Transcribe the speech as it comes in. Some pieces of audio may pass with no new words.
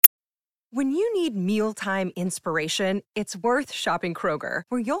When you need mealtime inspiration, it's worth shopping Kroger,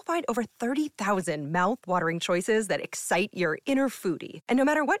 where you'll find over 30,000 mouth-watering choices that excite your inner foodie. And no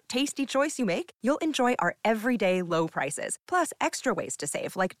matter what tasty choice you make, you'll enjoy our everyday low prices, plus extra ways to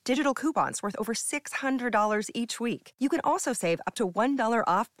save, like digital coupons worth over $600 each week. You can also save up to $1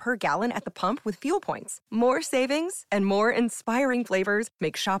 off per gallon at the pump with fuel points. More savings and more inspiring flavors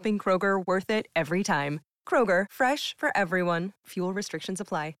make shopping Kroger worth it every time. Kroger, fresh for everyone. Fuel restrictions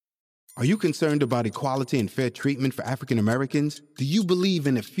apply. Are you concerned about equality and fair treatment for African Americans? Do you believe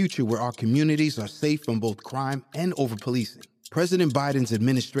in a future where our communities are safe from both crime and over-policing? President Biden's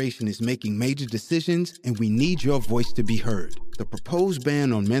administration is making major decisions, and we need your voice to be heard. The proposed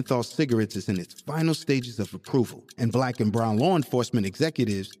ban on menthol cigarettes is in its final stages of approval, and Black and brown law enforcement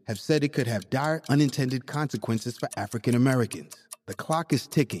executives have said it could have dire unintended consequences for African Americans. The clock is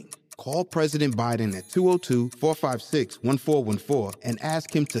ticking. Call President Biden at 202-456-1414 and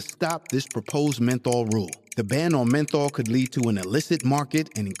ask him to stop this proposed menthol rule. The ban on menthol could lead to an illicit market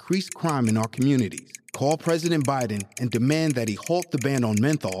and increased crime in our communities. Call President Biden and demand that he halt the ban on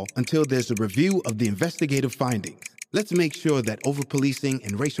menthol until there's a review of the investigative findings. Let's make sure that over-policing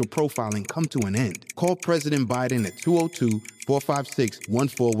and racial profiling come to an end. Call President Biden at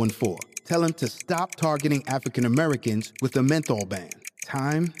 202-456-1414. Tell him to stop targeting African Americans with a menthol ban.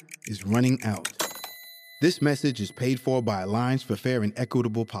 Time is running out. This message is paid for by Alliance for Fair and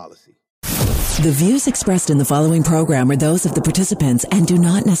Equitable Policy. The views expressed in the following program are those of the participants and do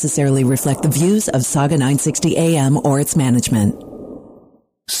not necessarily reflect the views of Saga 960 AM or its management.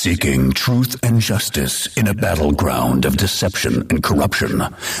 Seeking truth and justice in a battleground of deception and corruption.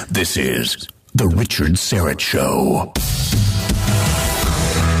 This is The Richard Syrett Show.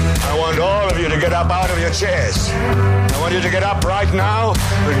 I want all of you to get up out of your chairs. I want you to get up right now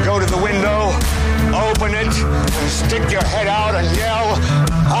and go to the window, open it, and stick your head out and yell,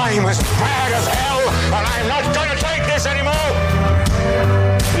 "I'm as bad as hell, and I'm not going to take this anymore!"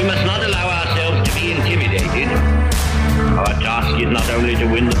 We must not allow ourselves to be intimidated. Our task is not only to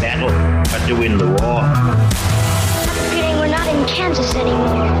win the battle, but to win the war. Feeling we're not in Kansas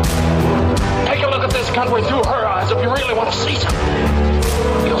anymore. Take a look at this country through her eyes if you really want to see something.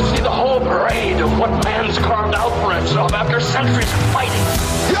 You'll see the whole parade of what man's carved out for himself after centuries of fighting.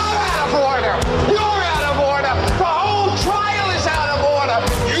 You're out of order! You're out of order! The whole trial is out of order!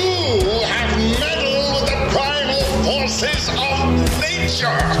 You have meddled with the primal forces of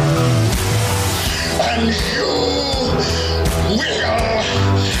nature! And you will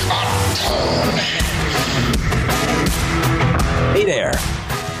atone. Hey there.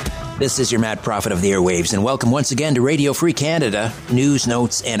 This is your Mad Prophet of the Airwaves, and welcome once again to Radio Free Canada. News,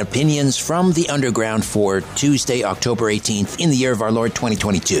 notes, and opinions from the underground for Tuesday, October 18th, in the year of our Lord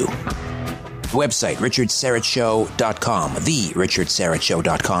 2022. Website, richardsyrettshow.com,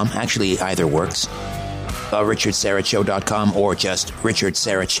 therichardsyrett.show.com. Actually, either works. richardsyrettshow.com or just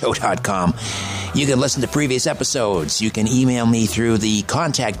richardsyrettshow.com. You can listen to previous episodes. You can email me through the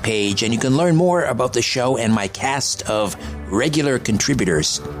contact page, and you can learn more about the show and my cast of regular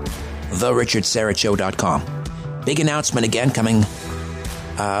contributors. TheRichardSyrett.show.com. Big announcement again coming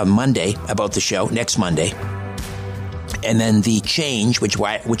Monday about the show, next Monday. And then the change, which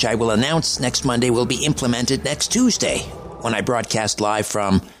I will announce next Monday, will be implemented next Tuesday when I broadcast live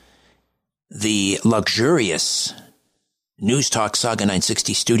from the luxurious News Talk Saga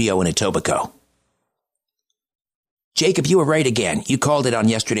 960 studio in Etobicoke. Jacob, you were right again. You called it on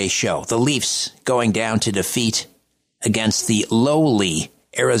yesterday's show. The Leafs going down to defeat against the lowly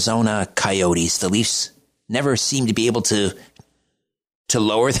Arizona Coyotes. The Leafs never seem to be able to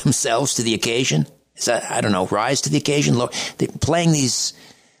lower themselves to the occasion. Is that, I don't know, rise to the occasion? They're playing these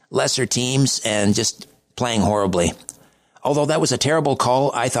lesser teams and just playing horribly. Although that was a terrible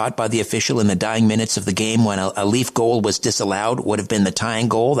call, I thought, by the official in the dying minutes of the game when a Leaf goal was disallowed, would have been the tying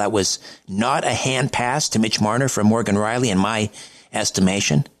goal. That was not a hand pass to Mitch Marner from Morgan Riley, in my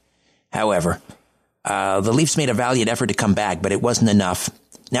estimation. However, the Leafs made a valiant effort to come back, but it wasn't enough.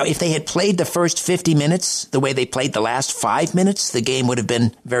 Now, if they had played the first 50 minutes the way they played the last 5 minutes, the game would have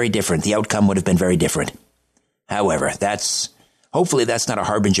been very different. The outcome would have been very different. However, hopefully that's not a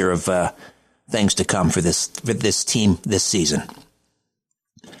harbinger of things to come for this team this season.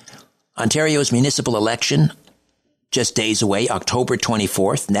 Ontario's municipal election just days away, October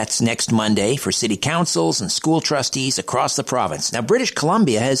 24th. That's next Monday for city councils and school trustees across the province. Now, British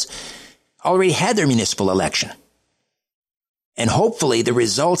Columbia has already had their municipal election. And hopefully the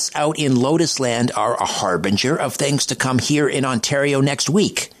results out in Lotus Land are a harbinger of things to come here in Ontario next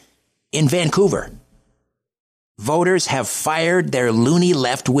week. In Vancouver, voters have fired their loony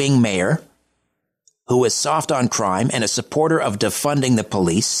left-wing mayor, who is soft on crime and a supporter of defunding the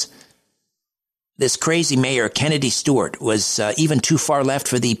police, this crazy mayor, Kennedy Stewart, was even too far left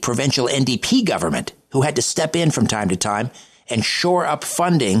for the provincial NDP government, who had to step in from time to time and shore up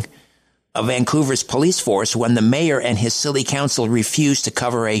funding of Vancouver's police force when the mayor and his silly council refused to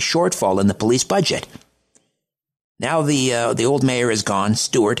cover a shortfall in the police budget. Now the old mayor is gone,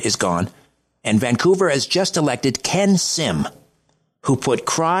 Stewart is gone, and Vancouver has just elected Ken Sim, who put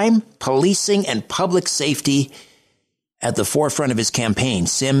crime, policing, and public safety at the forefront of his campaign.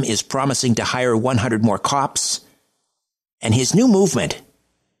 Sim is promising to hire 100 more cops. And his new movement,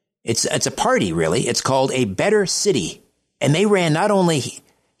 it's a party, really. It's called A Better City. And they ran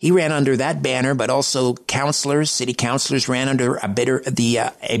he ran under that banner, but also city councillors ran under a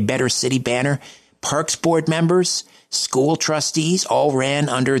Better City banner. Parks board members, school trustees all ran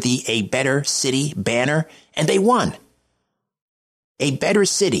under the A Better City banner, and they won. A Better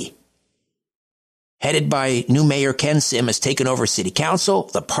City, headed by new mayor Ken Sim, has taken over city council,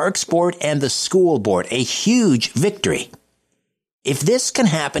 the parks board, and the school board. A huge victory. If this can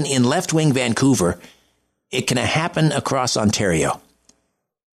happen in left-wing Vancouver, it can happen across Ontario.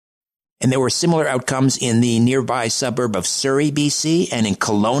 And there were similar outcomes in the nearby suburb of Surrey, BC, and in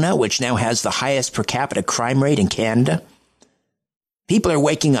Kelowna, which now has the highest per capita crime rate in Canada. People are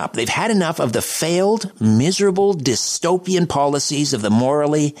waking up. They've had enough of the failed, miserable, dystopian policies of the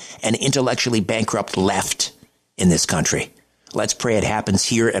morally and intellectually bankrupt left in this country. Let's pray it happens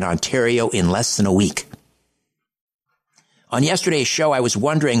here in Ontario in less than a week. On yesterday's show, I was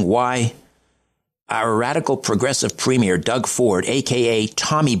wondering why our radical progressive premier, Doug Ford, a.k.a.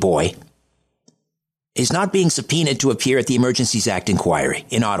 Tommy Boy, is not being subpoenaed to appear at the Emergencies Act inquiry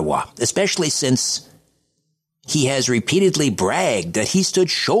in Ottawa, especially since he has repeatedly bragged that he stood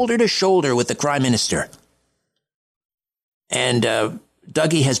shoulder to shoulder with the Prime Minister. And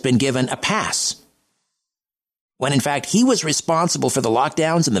Dougie has been given a pass, when in fact he was responsible for the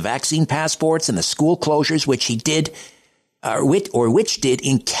lockdowns and the vaccine passports and the school closures, which he did, which did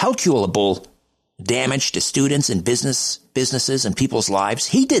incalculable damage to students and businesses and people's lives.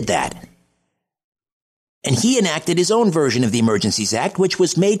 He did that. And he enacted his own version of the Emergencies Act, which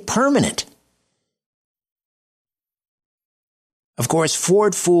was made permanent. Of course,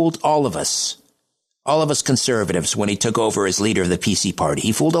 Ford fooled all of us conservatives when he took over as leader of the PC party.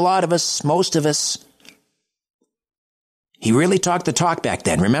 He fooled a lot of us, most of us. He really talked the talk back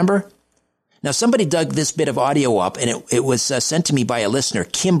then, remember? Now, somebody dug this bit of audio up, and it was sent to me by a listener,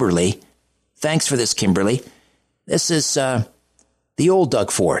 Kimberly. Thanks for this, Kimberly. This is the old Doug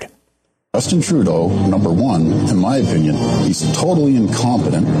Ford. Justin Trudeau, number one, in my opinion, he's totally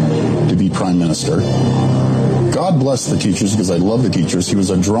incompetent to be Prime Minister. God bless the teachers, because I love the teachers. He was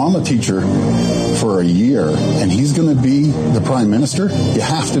a drama teacher for a year, and he's going to be the Prime Minister? You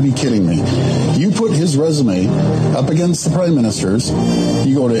have to be kidding me. You put his resume up against the Prime Minister's,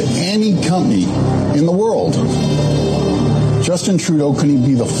 you go to any company in the world, Justin Trudeau couldn't even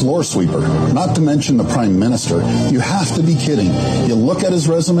be the floor sweeper, not to mention the Prime Minister. You have to be kidding. You look at his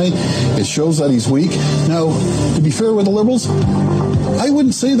resume, it shows that he's weak. Now, to be fair with the Liberals, I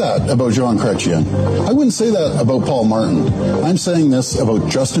wouldn't say that about Jean Chrétien. I wouldn't say that about Paul Martin. I'm saying this about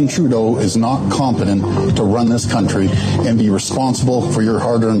Justin Trudeau is not competent to run this country and be responsible for your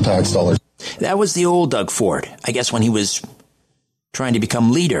hard-earned tax dollars. That was the old Doug Ford, I guess, when he was trying to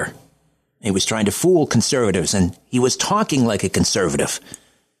become leader. He was trying to fool conservatives, and he was talking like a conservative.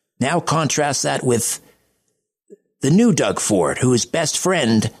 Now contrast that with the new Doug Ford, whose best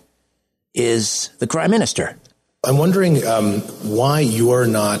friend is the Prime Minister. I'm wondering why you are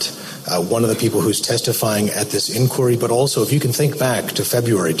not one of the people who's testifying at this inquiry, but also if you can think back to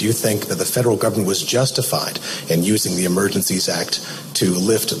February, do you think that the federal government was justified in using the Emergencies Act to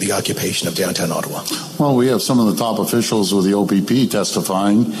lift the occupation of downtown Ottawa? Well, we have some of the top officials with the OPP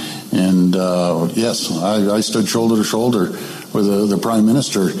testifying, and yes, I stood shoulder to shoulder with the Prime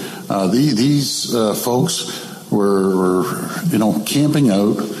Minister. These folks were camping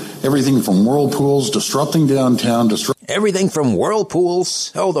out. Everything from whirlpools, disrupting downtown, Everything from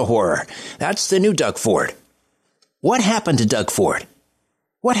whirlpools. Oh, the horror. That's the new Doug Ford. What happened to Doug Ford?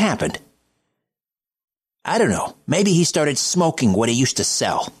 What happened? I don't know. Maybe he started smoking what he used to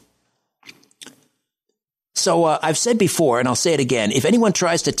sell. So I've said before, and I'll say it again, if anyone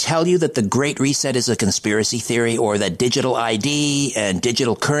tries to tell you that the Great Reset is a conspiracy theory or that digital ID and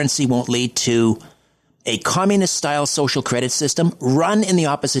digital currency won't lead to a communist-style social credit system, run in the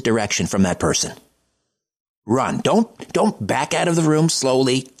opposite direction from that person. Run. Don't back out of the room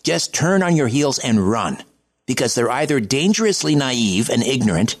slowly. Just turn on your heels and run. Because they're either dangerously naive and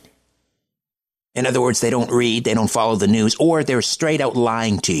ignorant. In other words, they don't read, they don't follow the news, or they're straight out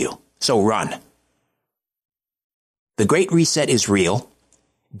lying to you. So run. The Great Reset is real,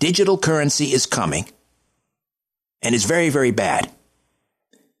 digital currency is coming and is very, very bad.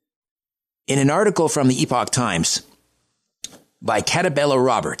 In an article from the Epoch Times by Catabella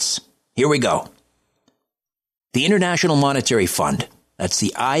Roberts, here we go. The International Monetary Fund, that's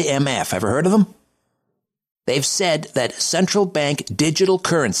the IMF, ever heard of them? They've said that central bank digital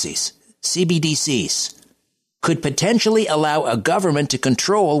currencies, CBDCs, could potentially allow a government to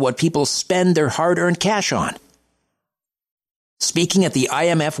control what people spend their hard-earned cash on. Speaking at the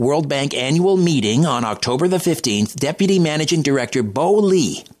IMF World Bank annual meeting on October the 15th, Deputy Managing Director Bo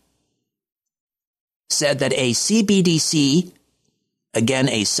Lee said that a CBDC, again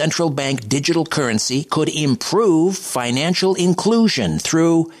a central bank digital currency, could improve financial inclusion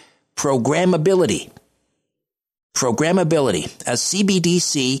through programmability. Programmability. A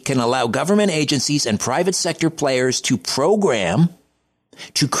CBDC can allow government agencies and private sector players to program,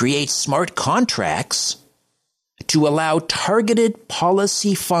 to create smart contracts, to allow targeted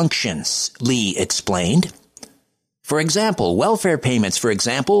policy functions, Lee explained. For example, welfare payments, for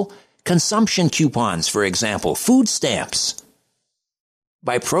example, consumption coupons, for example, food stamps.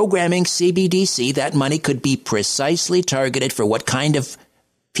 By programming CBDC, that money could be precisely targeted for what kind of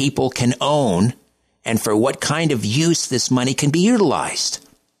people can own and for what kind of use this money can be utilized,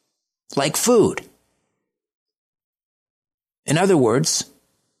 like food. In other words,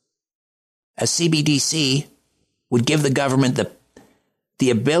 a CBDC would give the government the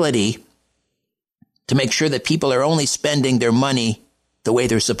ability to make sure that people are only spending their money the way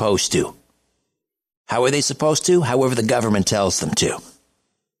they're supposed to. How are they supposed to? However the government tells them to.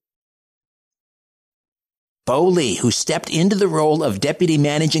 Bo Lee, who stepped into the role of Deputy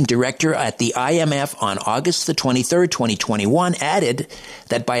Managing Director at the IMF on August the 23rd, 2021, added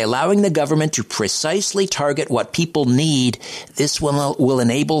that by allowing the government to precisely target what people need, this will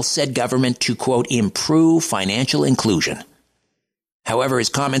enable said government to, quote, improve financial inclusion. However, his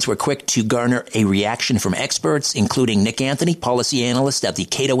comments were quick to garner a reaction from experts, including Nick Anthony, policy analyst at the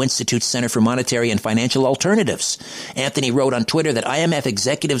Cato Institute Center for Monetary and Financial Alternatives. Anthony wrote on Twitter that IMF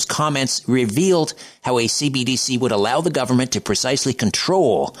executives' comments revealed how a CBDC would allow the government to precisely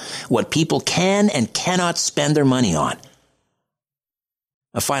control what people can and cannot spend their money on.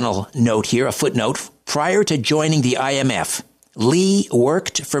 A final note here, a footnote. Prior to joining the IMF, Lee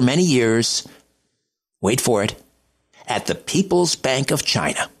worked for many years, wait for it, at the People's Bank of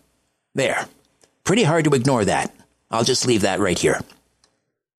China. There. Pretty hard to ignore that. I'll just leave that right here.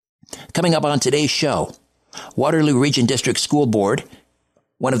 Coming up on today's show, Waterloo Region District School Board,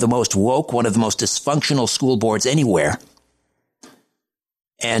 one of the most woke, one of the most dysfunctional school boards anywhere.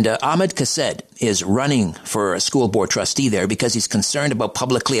 And Ahmed Kassed is running for a school board trustee there because he's concerned about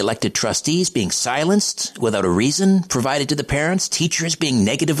publicly elected trustees being silenced without a reason provided to the parents, teachers being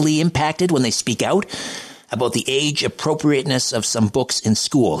negatively impacted when they speak out about the age appropriateness of some books in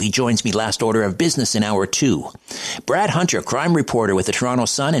school. He joins me last order of business in hour 2. Brad Hunter, crime reporter with the Toronto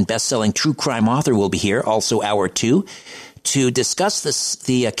Sun and best-selling true crime author, will be here, also hour 2, to discuss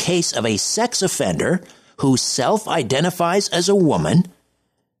the case of a sex offender who self-identifies as a woman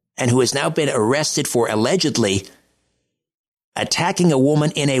and who has now been arrested for allegedly attacking a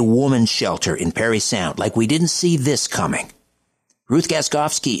woman in a woman's shelter in Parry Sound. Like we didn't see this coming. Ruth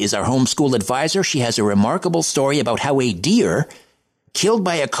Gaskowski is our homeschool advisor. She has a remarkable story about how a deer killed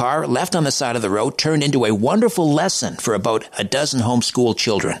by a car left on the side of the road turned into a wonderful lesson for about a dozen homeschool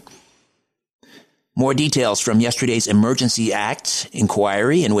children. More details from yesterday's Emergency Act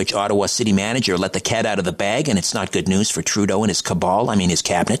inquiry in which Ottawa city manager let the cat out of the bag, and it's not good news for Trudeau and his cabal, his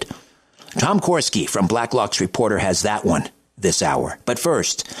cabinet. Tom Korski from Blacklock's Reporter has that one this hour. But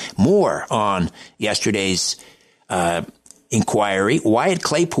first, more on yesterday's inquiry. Wyatt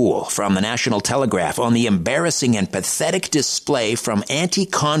Claypool from the National Telegraph on the embarrassing and pathetic display from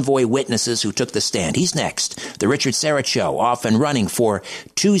anti-convoy witnesses who took the stand. He's next. The Richard Syrett Show, off and running for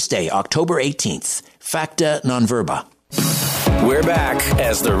Tuesday, October 18th. Facta non verba. We're back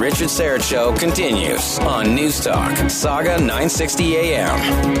as the Richard Syrett Show continues on News Talk, Saga 960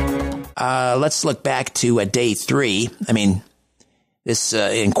 AM. Let's look back to day 3. This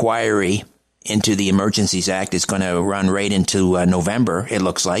inquiry into the Emergencies Act is going to run right into November, it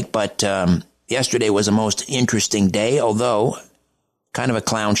looks like. But yesterday was a most interesting day, although kind of a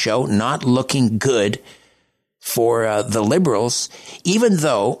clown show, not looking good for the Liberals, even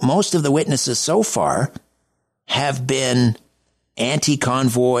though most of the witnesses so far have been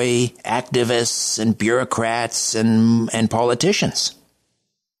anti-convoy activists and bureaucrats and politicians.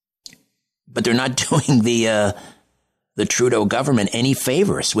 But they're not doing the Trudeau government any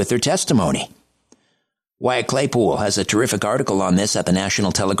favors with their testimony. Wyatt Claypool has a terrific article on this at the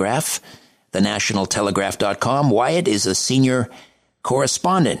National Telegraph, thenationaltelegraph.com. Wyatt is a senior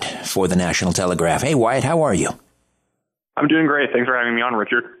correspondent for the National Telegraph. Hey, Wyatt, how are you? I'm doing great. Thanks for having me on,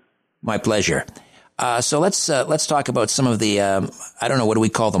 Richard. My pleasure. So let's talk about some of the, I don't know, what do we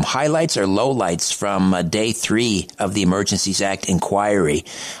call them, highlights or lowlights from day 3 of the Emergencies Act inquiry.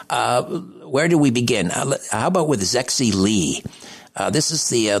 Where do we begin? How about with Zexi Lee? This is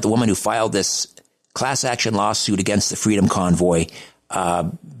the woman who filed this class action lawsuit against the Freedom Convoy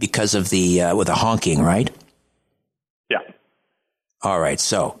because of with the honking, right? Yeah. All right.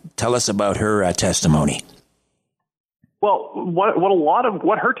 So tell us about her testimony. Well,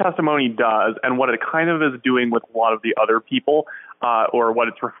 what her testimony does, and what it kind of is doing with a lot of the other people, or what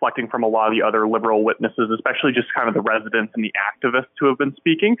it's reflecting from a lot of the other liberal witnesses, especially just kind of the residents and the activists who have been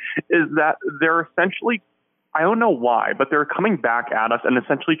speaking, is that they're essentially, I don't know why, but they're coming back at us and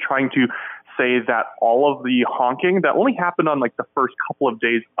essentially trying to say that all of the honking that only happened on like the first couple of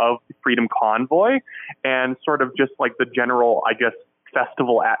days of the Freedom Convoy, and sort of just like the general, I guess,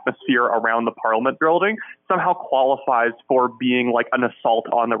 festival atmosphere around the Parliament building somehow qualifies for being like an assault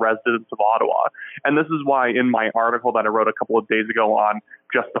on the residents of Ottawa. And this is why in my article that I wrote a couple of days ago on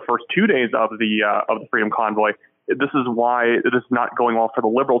just the first 2 days of the Freedom Convoy, this is why it is not going well for the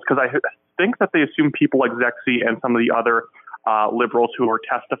Liberals, because I think that they assume people like Zexi and some of the other Liberals who are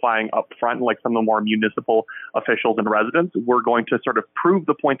testifying up front, like some of the more municipal officials and residents, were going to sort of prove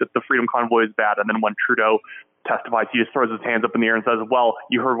the point that the Freedom Convoy is bad. And then when Trudeau testifies, he just throws his hands up in the air and says, well,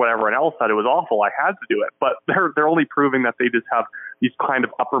 you heard what everyone else said. It was awful. I had to do it. But they're only proving that they just have these kind of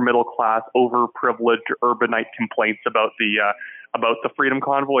upper middle class, overprivileged urbanite complaints about the Freedom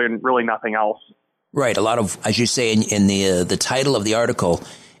Convoy and really nothing else. Right. A lot of, as you say in the title of the article,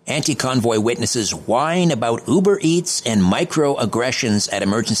 Anti-Convoy witnesses whine about Uber Eats and microaggressions at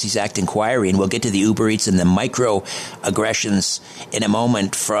Emergencies Act inquiry. And we'll get to the Uber Eats and the microaggressions in a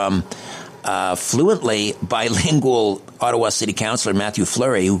moment from fluently bilingual Ottawa City Councillor Matthew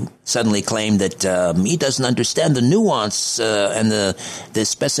Fleury, who suddenly claimed that he doesn't understand the nuance and the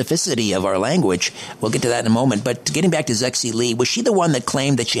specificity of our language. We'll get to that in a moment. But getting back to Zexi Lee, was she the one that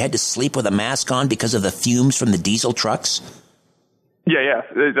claimed that she had to sleep with a mask on because of the fumes from the diesel trucks? Yeah,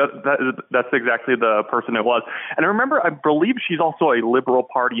 that's exactly the person it was. And I believe she's also a Liberal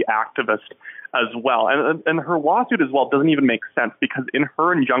Party activist as well. And her lawsuit as well doesn't even make sense, because in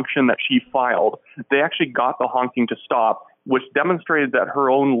her injunction that she filed, they actually got the honking to stop, which demonstrated that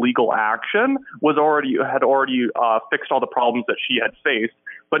her own legal action had already fixed all the problems that she had faced.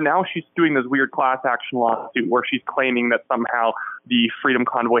 But now she's doing this weird class action lawsuit where she's claiming that somehow the Freedom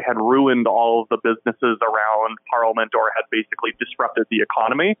Convoy had ruined all of the businesses around Parliament, or had basically disrupted the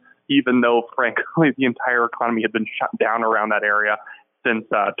economy, even though, frankly, the entire economy had been shut down around that area since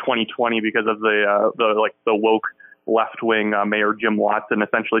 2020 because of the woke left-wing Mayor Jim Watson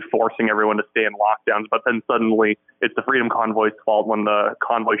essentially forcing everyone to stay in lockdowns. But then suddenly it's the Freedom Convoy's fault when the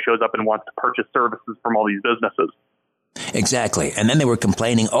convoy shows up and wants to purchase services from all these businesses. Exactly. And then they were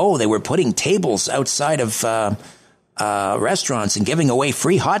complaining, they were putting tables outside of restaurants and giving away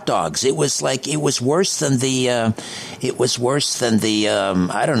free hot dogs. It was worse than the I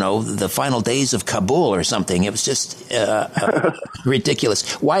don't know, the final days of Kabul or something. It was just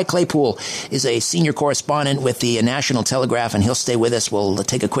ridiculous. Wyatt Claypool is a senior correspondent with the National Telegraph, and he'll stay with us. We'll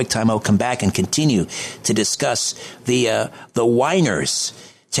take a quick time out, come back, and continue to discuss the whiners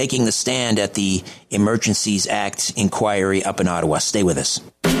taking the stand at the Emergencies Act inquiry up in Ottawa. Stay with us.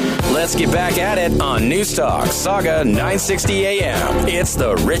 Let's get back at it on News Talk, Saga 960 AM. It's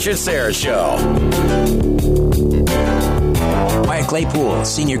the Richard Syrett Show. Wyatt Claypool,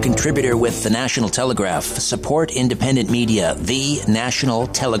 senior contributor with the National Telegraph. Support independent media,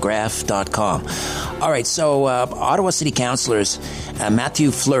 thenationaltelegraph.com. All right, so Ottawa City Councillors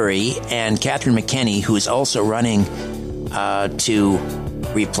Matthew Fleury and Catherine McKenney, who is also running to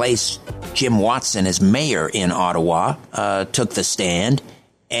replace Jim Watson as mayor in Ottawa, took the stand.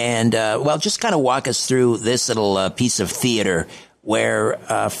 And, just kind of walk us through this little piece of theater where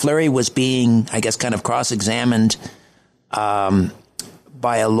Fleury was being, I guess, kind of cross-examined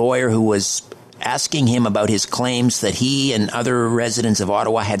by a lawyer who was asking him about his claims that he and other residents of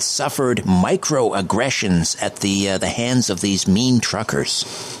Ottawa had suffered microaggressions at the hands of these mean truckers.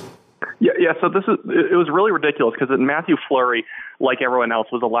 Yeah. So it was really ridiculous, because Matthew Fleury, like everyone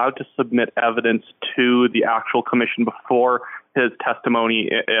else, was allowed to submit evidence to the actual commission before his testimony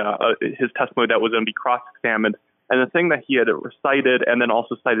that was going to be cross-examined. And the thing that he had recited and then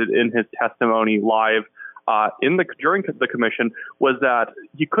also cited in his testimony live during the commission was that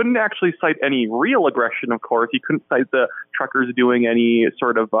he couldn't actually cite any real aggression, of course. He couldn't cite the truckers doing any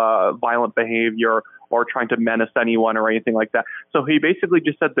sort of violent behavior or trying to menace anyone or anything like that. So he basically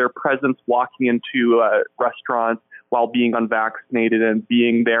just said their presence walking into restaurants while being unvaccinated and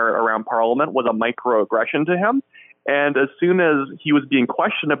being there around Parliament was a microaggression to him. And as soon as he was being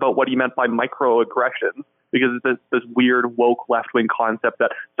questioned about what he meant by microaggressions, because it's this weird woke left-wing concept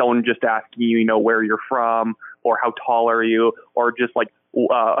that someone just asking you, where you're from or how tall are you, or just like,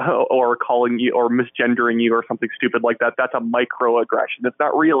 or calling you or misgendering you or something stupid like that, that's a microaggression. It's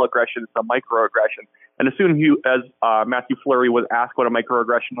not real aggression, it's a microaggression. And as soon as Matthew Fleury was asked what a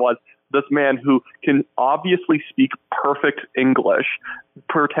microaggression was, this man who can obviously speak perfect English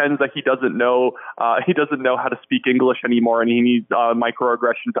pretends that he doesn't know how to speak English anymore, and he needs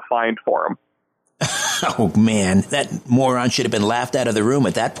microaggression defined for him. Oh, man, that moron should have been laughed out of the room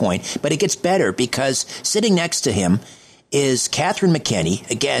at that point. But it gets better because sitting next to him is Catherine McKenney.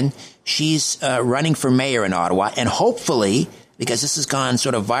 Again, she's running for mayor in Ottawa. And hopefully, because this has gone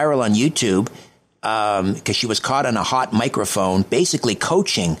sort of viral on YouTube, because she was caught on a hot microphone, basically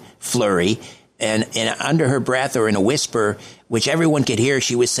coaching Fleury. And under her breath or in a whisper, which everyone could hear,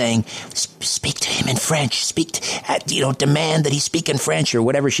 she was saying, speak to him in French, demand that he speak in French or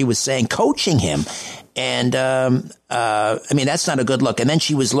whatever she was saying, coaching him. And, that's not a good look. And then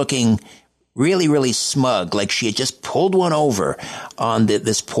she was looking really, really smug, like she had just pulled one over on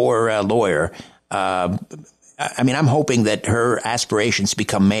this poor lawyer. I'm hoping that her aspirations to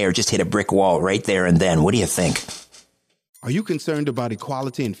become mayor just hit a brick wall right there and then. What do you think? Are you concerned about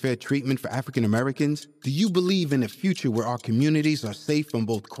equality and fair treatment for African Americans? Do you believe in a future where our communities are safe from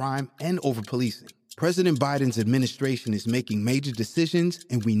both crime and over-policing? President Biden's administration is making major decisions,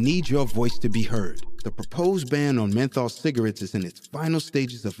 and we need your voice to be heard. The proposed ban on menthol cigarettes is in its final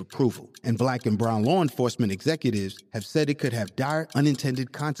stages of approval, and Black and brown law enforcement executives have said it could have dire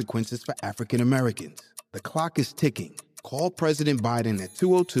unintended consequences for African Americans. The clock is ticking. Call President Biden at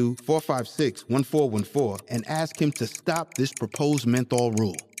 202-456-1414 and ask him to stop this proposed menthol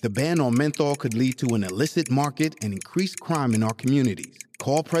rule. The ban on menthol could lead to an illicit market and increased crime in our communities.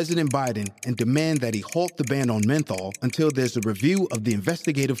 Call President Biden and demand that he halt the ban on menthol until there's a review of the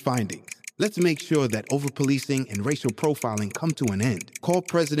investigative findings. Let's make sure that overpolicing and racial profiling come to an end. Call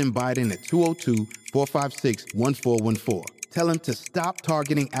President Biden at 202-456-1414. Tell him to stop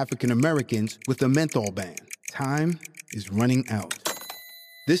targeting African Americans with a menthol ban. Time is running out.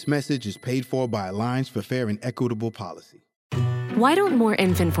 This message is paid for by Alliance for Fair and Equitable Policy. Why don't more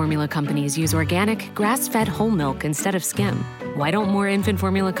infant formula companies use organic, grass-fed whole milk instead of skim? Why don't more infant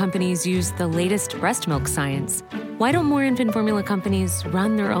formula companies use the latest breast milk science? Why don't more infant formula companies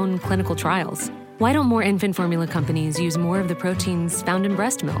run their own clinical trials? Why don't more infant formula companies use more of the proteins found in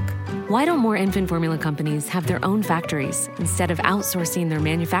breast milk? Why don't more infant formula companies have their own factories instead of outsourcing their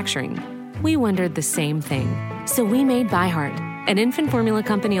manufacturing? We wondered the same thing. So we made ByHeart, an infant formula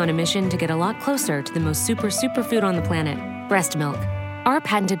company on a mission to get a lot closer to the most superfood on the planet, breast milk. Our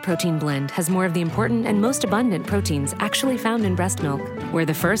patented protein blend has more of the important and most abundant proteins actually found in breast milk. We're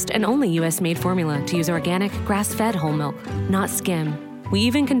the first and only U.S.-made formula to use organic, grass-fed whole milk, not skim. We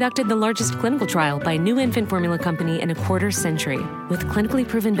even conducted the largest clinical trial by a new infant formula company in a quarter century, with clinically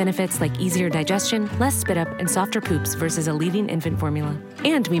proven benefits like easier digestion, less spit up, and softer poops versus a leading infant formula.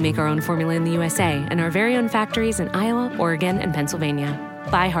 And we make our own formula in the USA and our very own factories in Iowa, Oregon, and Pennsylvania.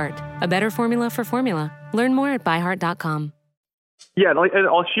 ByHeart, a better formula for formula. Learn more at byheart.com. Yeah,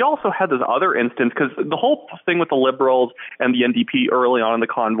 and she also had this other instance, because the whole thing with the Liberals and the NDP early on in the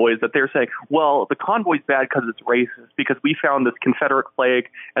convoy is that they're saying, well, the convoy's bad because it's racist, because we found this Confederate flag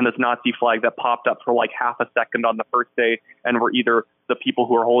and this Nazi flag that popped up for like half a second on the first day, and were either the people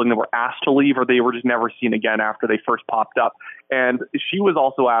who were holding them were asked to leave, or they were just never seen again after they first popped up. And she was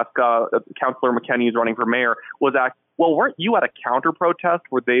also asked, Councillor McKenney, who's running for mayor, was asked, well, weren't you at a counter protest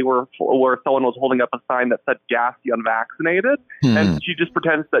where someone was holding up a sign that said gas the unvaccinated? And she just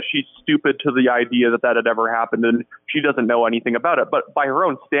pretends that she's stupid to the idea that had ever happened, and she doesn't know anything about it. But by her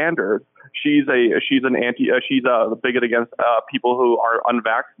own standards, she's a bigot against people who are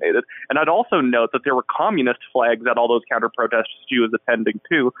unvaccinated. And I'd also note that there were communist flags at all those counter protests she was attending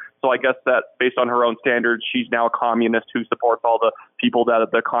too. So I guess that based on her own standards, she's now a communist who supports all the people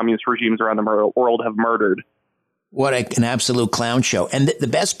that the communist regimes around the world have murdered. What an absolute clown show. And the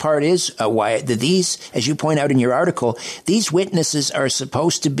best part is, Wyatt, that these, as you point out in your article, these witnesses are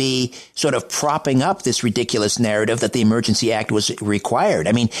supposed to be sort of propping up this ridiculous narrative that the Emergency Act was required.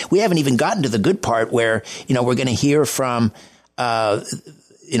 I mean, we haven't even gotten to the good part where, we're going to hear from,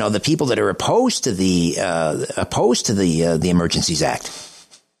 the people that are opposed to the Emergencies Act.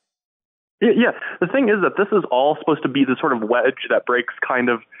 Yeah. The thing is that this is all supposed to be the sort of wedge that breaks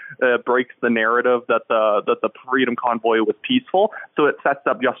the narrative that the Freedom Convoy was peaceful. So it sets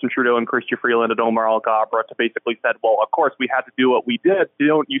up Justin Trudeau and Chrystia Freeland and Omar Al-Ghabra to basically said, well, of course we had to do what we did.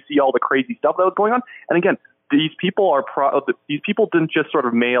 Don't you see all the crazy stuff that was going on? And again, these people didn't just sort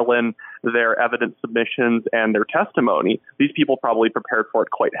of mail in their evidence submissions and their testimony. These people probably prepared for it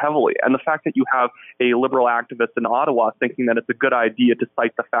quite heavily. And the fact that you have a liberal activist in Ottawa thinking that it's a good idea to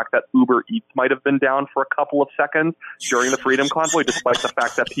cite the fact that Uber Eats might have been down for a couple of seconds during the Freedom Convoy, despite the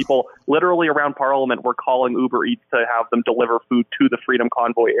fact that people literally around Parliament were calling Uber Eats to have them deliver food to the Freedom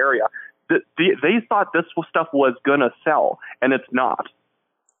Convoy area. They thought this stuff was going to sell, and it's not.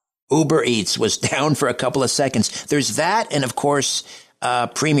 Uber Eats was down for a couple of seconds. There's that, and of course,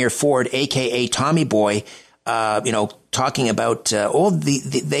 Premier Ford, a.k.a. Tommy Boy, talking about,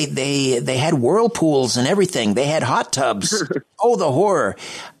 they had whirlpools and everything. They had hot tubs. Oh, the horror.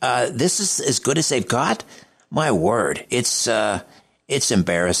 This is as good as they've got? My word. It's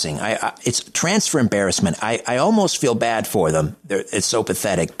embarrassing. It's transfer embarrassment. I almost feel bad for them. It's so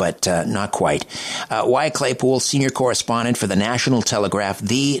pathetic, but not quite. Wyatt Claypool, senior correspondent for the National Telegraph,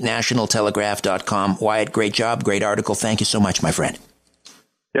 thenationaltelegraph.com. Wyatt, great job, great article. Thank you so much, my friend.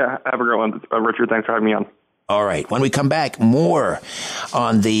 Yeah, have a great one. Richard, thanks for having me on. All right. When we come back, more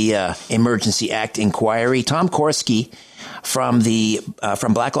on the Emergency Act inquiry. Tom Korski from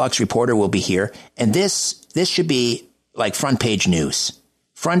Blacklock's Reporter will be here. And this should be like front page news.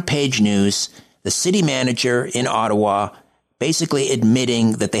 Front page news, the city manager in Ottawa basically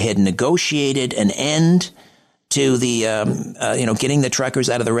admitting that they had negotiated an end to the, getting the truckers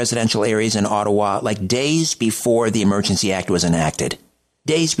out of the residential areas in Ottawa like days before the Emergency Act was enacted.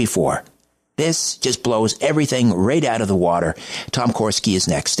 Days before. This just blows everything right out of the water. Tom Korski is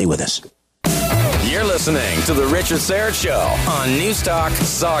next. Stay with us. You're listening to The Richard Syrett Show on News Talk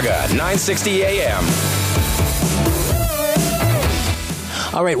Saga 960 AM.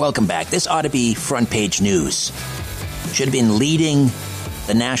 All right, welcome back. This ought to be front page news. Should have been leading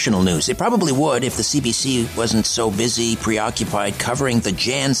the national news. It probably would if the CBC wasn't so busy, preoccupied covering the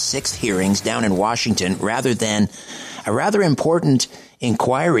Jan 6th hearings down in Washington rather than a rather important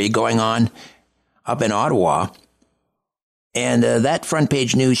inquiry going on up in Ottawa. And that front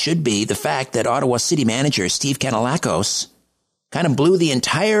page news should be the fact that Ottawa City Manager Steve Kanellakos kind of blew the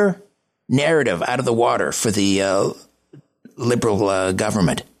entire narrative out of the water for the Liberal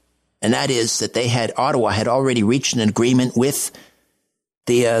government. And that is that Ottawa had already reached an agreement with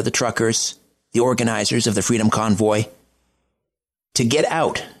the truckers, the organizers of the Freedom Convoy, to get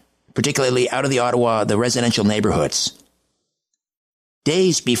out, particularly out of the residential neighborhoods,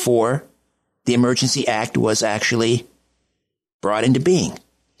 days before the Emergency Act was actually brought into being.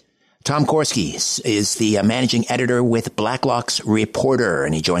 Tom Korski is the managing editor with Blacklock's Reporter,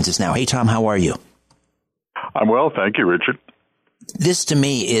 and he joins us now. Hey, Tom, how are you? I'm well, thank you, Richard. This to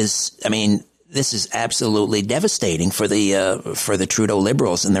me is, this is absolutely devastating for the Trudeau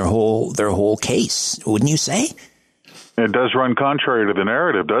Liberals and their whole case, wouldn't you say? It does run contrary to the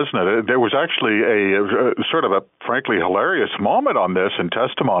narrative, doesn't it? There was actually a sort of a frankly hilarious moment on this in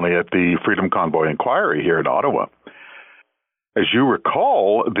testimony at the Freedom Convoy inquiry here in Ottawa. As you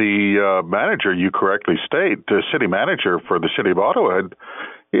recall, the manager, you correctly state, the city manager for the city of Ottawa,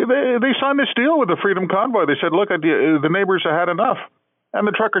 they signed this deal with the Freedom Convoy. They said, look, the neighbors have had enough. And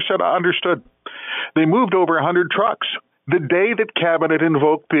the truckers said, I understood. They moved over 100 trucks. The day that Cabinet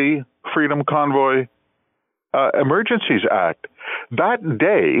invoked the Freedom Convoy Emergencies Act, that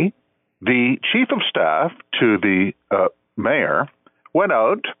day, the chief of staff to the mayor went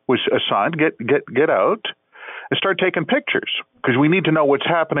out, was assigned, get out, and start taking pictures, because we need to know what's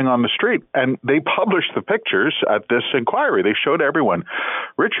happening on the street. And they published the pictures at this inquiry. They showed everyone,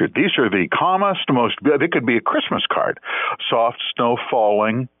 Richard, these are the calmest, they could be a Christmas card. Soft snow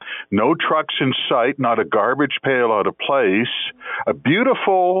falling, no trucks in sight, not a garbage pail out of place, a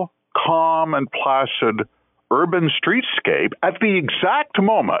beautiful, calm, and placid urban streetscape at the exact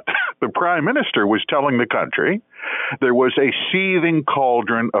moment the Prime Minister was telling the country there was a seething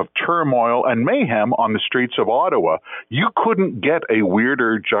cauldron of turmoil and mayhem on the streets of Ottawa. You couldn't get a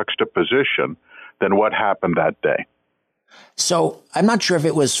weirder juxtaposition than what happened that day. So I'm not sure if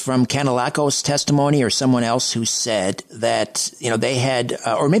it was from Kanellakos' testimony or someone else who said that, they had,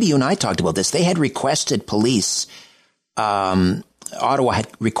 or maybe you and I talked about this, they had requested police, Ottawa had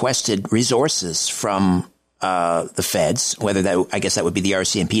requested resources from the feds, I guess that would be the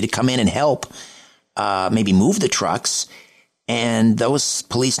RCMP, to come in and help maybe move the trucks, and those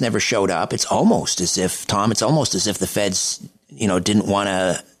police never showed up. It's almost as if, Tom, the feds, didn't want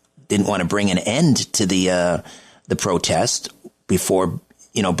to bring an end to the protest before,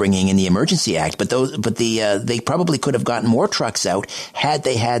 bringing in the Emergency Act. But they probably could have gotten more trucks out had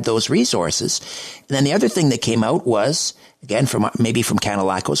they had those resources. And then the other thing that came out was, again, from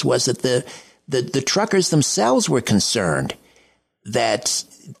Kanellakos, was that the truckers themselves were concerned that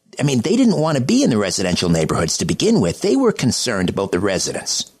I mean, they didn't want to be in the residential neighborhoods to begin with. They were concerned about the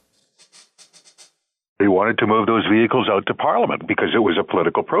residents. They wanted to move those vehicles out to Parliament because it was a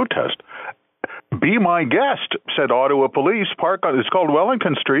political protest. Be my guest, said Ottawa police. It's called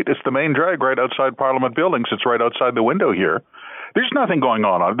Wellington Street. It's the main drag right outside Parliament buildings. It's right outside the window here. There's nothing going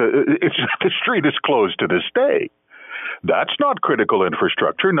on. The street is closed to this day. That's not critical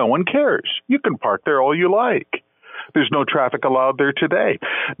infrastructure. No one cares. You can park there all you like. There's no traffic allowed there today.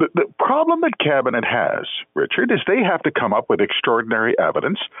 The problem that Cabinet has, Richard, is they have to come up with extraordinary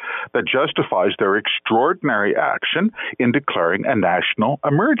evidence that justifies their extraordinary action in declaring a national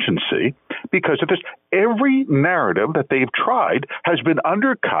emergency because of this. Every narrative that they've tried has been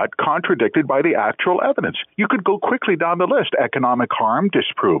undercut, contradicted by the actual evidence. You could go quickly down the list. Economic harm,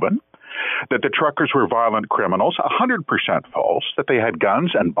 disproven. That the truckers were violent criminals, 100% false. That they had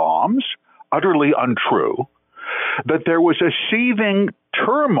guns and bombs, utterly untrue. That there was a seething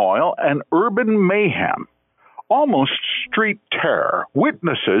turmoil and urban mayhem, almost street terror.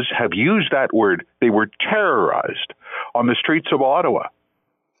 Witnesses have used that word. They were terrorized on the streets of Ottawa.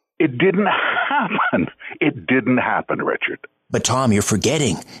 It didn't happen. It didn't happen, Richard. But Tom, you're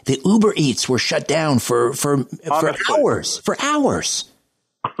forgetting the Uber Eats were shut down for hours. For hours.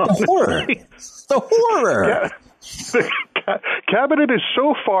 The horror. The horror. Yeah. The Cabinet is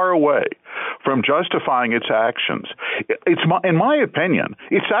so far away from justifying its actions. In my opinion,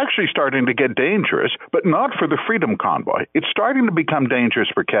 it's actually starting to get dangerous, but not for the Freedom Convoy. It's starting to become dangerous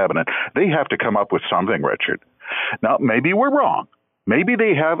for Cabinet. They have to come up with something, Richard. Now, maybe we're wrong. Maybe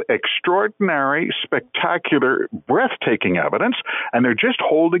they have extraordinary, spectacular, breathtaking evidence, and they're just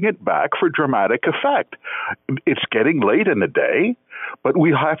holding it back for dramatic effect. It's getting late in the day, but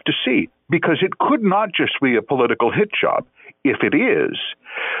we have to see, because it could not just be a political hit job. If it is,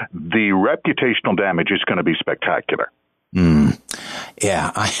 the reputational damage is going to be spectacular.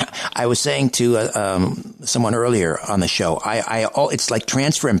 Yeah, I was saying to someone earlier on the show, it's like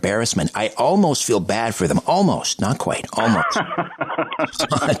transfer embarrassment. I almost feel bad for them. Almost, not quite, almost.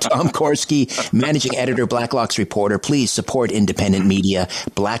 Tom Korski, managing editor, Blacklock's reporter. Please support independent media,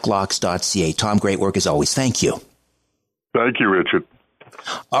 blacklocks.ca. Tom, great work as always. Thank you. Thank you, Richard.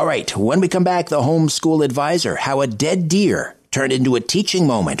 All right, when we come back, the homeschool advisor, how a dead deer turned into a teaching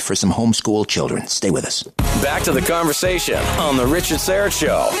moment for some homeschool children. Stay with us. Back to the conversation on The Richard Syrett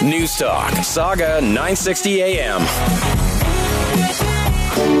Show. News Talk, Saga 960 AM.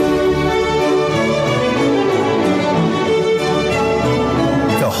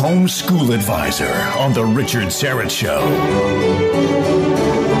 The Homeschool Advisor on The Richard Syrett Show.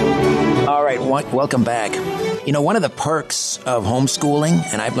 All right, welcome back. You know, one of the perks of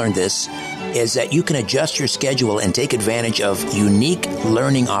homeschooling, and I've learned this, is that you can adjust your schedule and take advantage of unique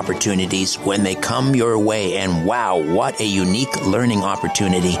learning opportunities when they come your way. And wow, what a unique learning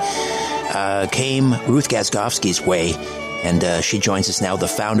opportunity came Ruth Gazgovsky's way. And she joins us now, the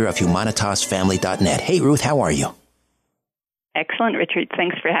founder of humanitasfamily.net. Hey, Ruth, how are you? Excellent, Richard.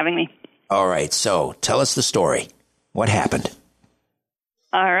 Thanks for having me. All right, so tell us the story. What happened?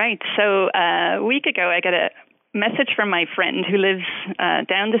 All right, so a week ago I got a message from my friend who lives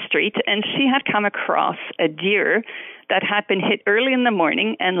down the street, and she had come across a deer that had been hit early in the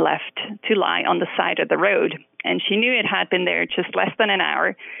morning and left to lie on the side of the road. And she knew it had been there just less than an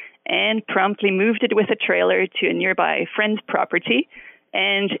hour and promptly moved it with a trailer to a nearby friend's property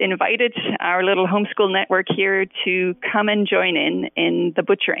and invited our little homeschool network here to come and join in the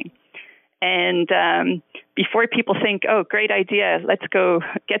butchering. And before people think, oh, great idea, let's go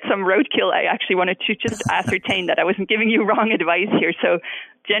get some roadkill, I actually wanted to just ascertain that I wasn't giving you wrong advice here. So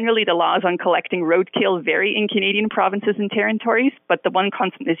generally the laws on collecting roadkill vary in Canadian provinces and territories, but the one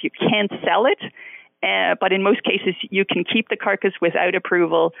constant is you can't sell it. But in most cases, you can keep the carcass without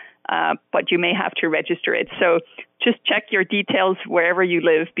approval, but you may have to register it. So just check your details wherever you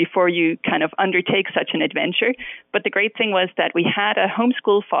live before you kind of undertake such an adventure. But the great thing was that we had a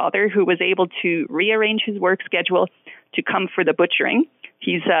homeschool father who was able to rearrange his work schedule to come for the butchering.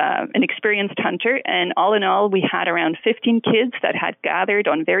 He's an experienced hunter, and all in all, we had around 15 kids that had gathered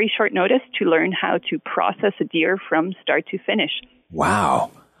on very short notice to learn how to process a deer from start to finish.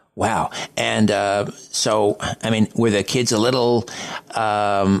 Wow. And so, I mean, were the kids a little,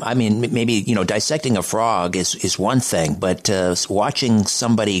 maybe, dissecting a frog is one thing, but watching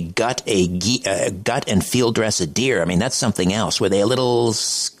somebody gut and field dress a deer, I mean, that's something else. Were they a little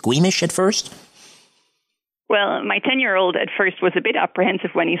squeamish at first? Well, my 10-year-old at first was a bit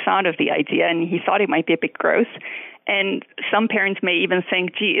apprehensive when he thought of the idea, and he thought it might be a bit gross. And some parents may even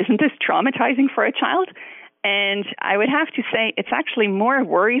think, gee, isn't this traumatizing for a child? And I would have to say it's actually more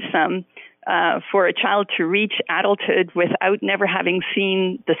worrisome for a child to reach adulthood without never having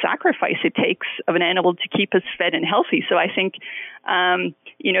seen the sacrifice it takes of an animal to keep us fed and healthy. So I think,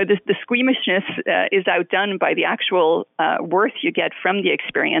 the squeamishness is outdone by the actual worth you get from the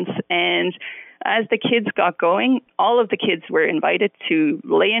experience. And as the kids got going, all of the kids were invited to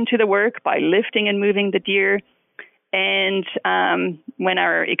lay into the work by lifting and moving the deer. And when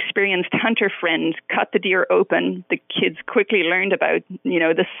our experienced hunter friend cut the deer open, the kids quickly learned about,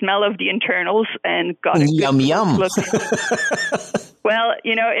 the smell of the internals and got a yum yum. Look. Well,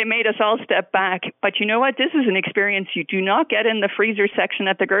 it made us all step back. But you know what? This is an experience you do not get in the freezer section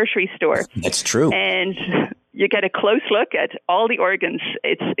at the grocery store. That's true. And you get a close look at all the organs.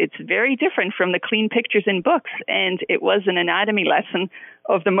 It's very different from the clean pictures in books. And it was an anatomy lesson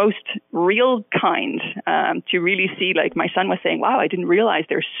of the most real kind, to really see, like my son was saying, wow, I didn't realize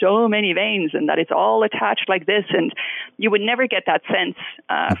there's so many veins and that it's all attached like this. And you would never get that sense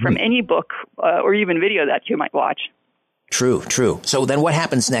from any book or even video that you might watch. True. So then what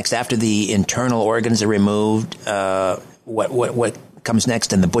happens next after the internal organs are removed? What comes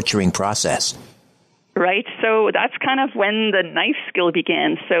next in the butchering process? Right. So that's kind of when the knife skill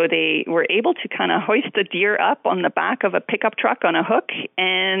began. So they were able to kind of hoist the deer up on the back of a pickup truck on a hook.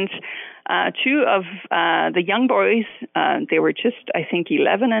 And two of the young boys, they were just, I think,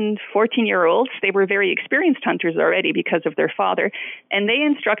 11 and 14-year-olds. They were very experienced hunters already because of their father. And they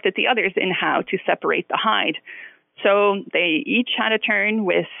instructed the others in how to separate the hide. So they each had a turn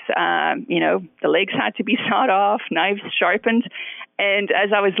with, the legs had to be sawed off, knives sharpened. And as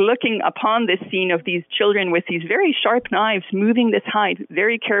I was looking upon this scene of these children with these very sharp knives moving this hide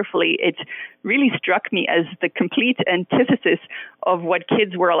very carefully, it really struck me as the complete antithesis of what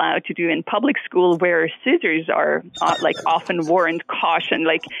kids were allowed to do in public school, where scissors are often warrant caution.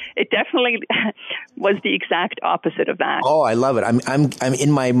 Like, it definitely was the exact opposite of that. Oh, I love it. I'm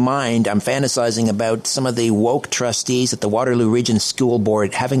in my mind, I'm fantasizing about some of the woke trustees at the Waterloo Region School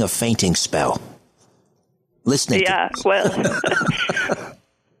Board having a fainting spell. Listening. Yeah, well,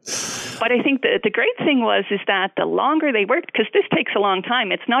 but I think the great thing is that the longer they worked, because this takes a long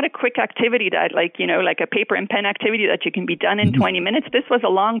time. It's not a quick activity that like a paper and pen activity that you can be done in 20 minutes. This was a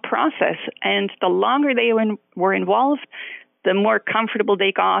long process. And the longer they were involved, the more comfortable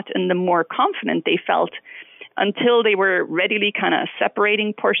they got and the more confident they felt, until they were readily kind of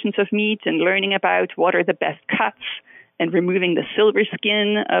separating portions of meat and learning about what are the best cuts and removing the silver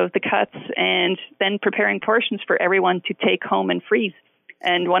skin of the cuts, and then preparing portions for everyone to take home and freeze.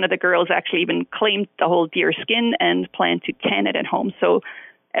 And one of the girls actually even claimed the whole deer skin and planned to tan it at home. So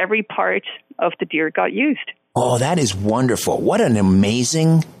every part of the deer got used. Oh, that is wonderful. What an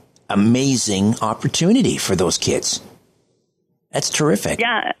amazing opportunity for those kids. That's terrific.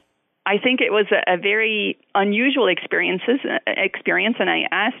 Yeah. I think it was a very unusual experience, and I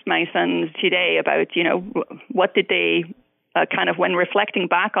asked my sons today about, what did they kind of, when reflecting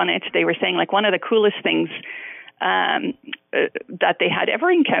back on it, they were saying like one of the coolest things that they had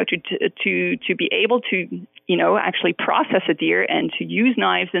ever encountered to be able to, actually process a deer and to use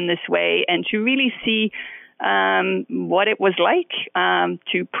knives in this way and to really see what it was like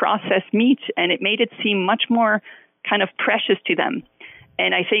to process meat, and it made it seem much more kind of precious to them.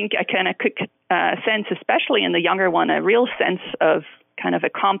 And I think I kind of could sense, especially in the younger one, a real sense of kind of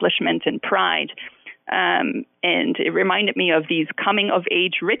accomplishment and pride. And it reminded me of these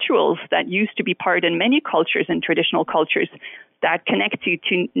coming-of-age rituals that used to be part in many cultures and traditional cultures that connect you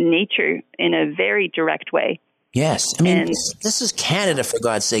to nature in a very direct way. Yes. I mean, this is Canada, for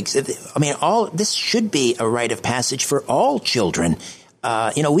God's sakes. I mean, this should be a rite of passage for all children.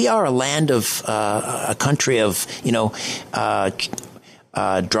 We are a land of a country of,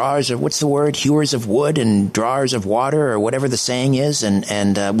 drawers, or what's the word? Hewers of wood and drawers of water, or whatever the saying is.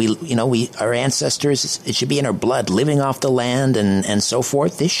 And our ancestors, it should be in our blood, living off the land and so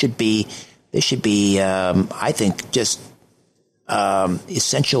forth. This should be, I think, just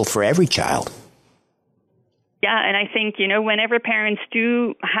essential for every child. Yeah, and I think, whenever parents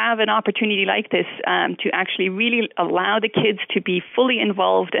do have an opportunity like this, to actually really allow the kids to be fully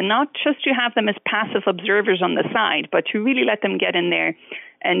involved and not just to have them as passive observers on the side, but to really let them get in there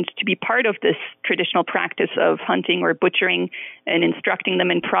and to be part of this traditional practice of hunting or butchering and instructing them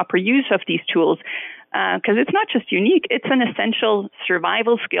in proper use of these tools. Because it's not just unique, it's an essential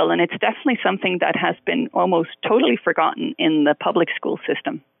survival skill, and it's definitely something that has been almost totally forgotten in the public school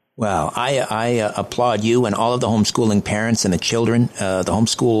system. Well, I applaud you and all of the homeschooling parents and the children, the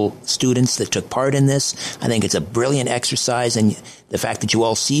homeschool students that took part in this. I think it's a brilliant exercise, and the fact that you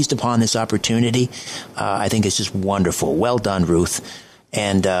all seized upon this opportunity, I think is just wonderful. Well done, Ruth.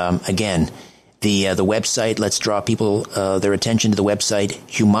 And again, The website, let's draw people their attention to the website,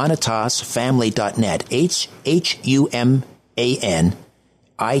 humanitasfamily.net. HUMANITAS.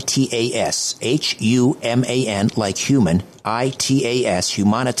 HUMAN, like human, ITAS,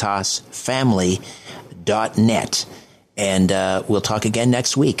 humanitasfamily.net. And we'll talk again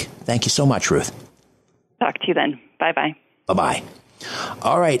next week. Thank you so much, Ruth. Talk to you then. Bye-bye. Bye-bye.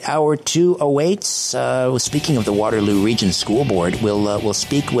 All right, hour 2 awaits. Speaking of the Waterloo Region School Board, we'll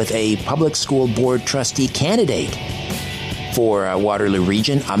speak with a public school board trustee candidate for Waterloo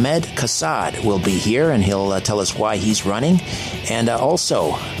Region. Ahmed Kassad will be here, and he'll tell us why he's running. And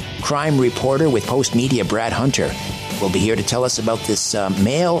also, crime reporter with Post Media, Brad Hunter, will be here to tell us about this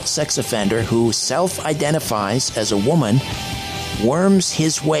male sex offender who self-identifies as a woman, worms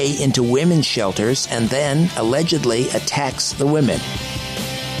his way into women's shelters, and then allegedly attacks the women.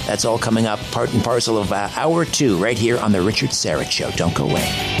 That's all coming up, part and parcel of hour 2, right here on The Richard Syrett Show. Don't go away.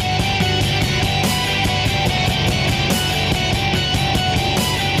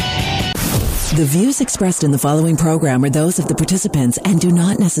 The views expressed in the following program are those of the participants and do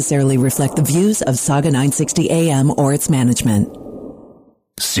not necessarily reflect the views of Saga 960 AM or its management.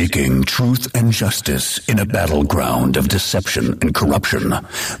 Seeking truth and justice in a battleground of deception and corruption.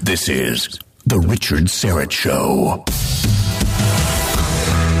 This is The Richard Syrett Show.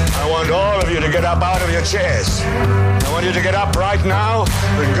 I want all of you to get up out of your chairs. I want you to get up right now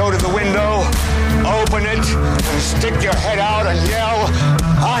and go to the window, open it, and stick your head out and yell,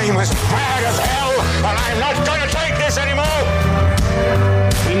 "I'm as bad as hell, and I'm not going to take this anymore!"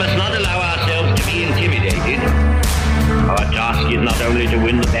 We must not allow ourselves to be intimidated. Our task is not only to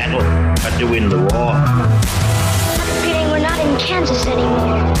win the battle, but to win the war. I'm feeling we're not in Kansas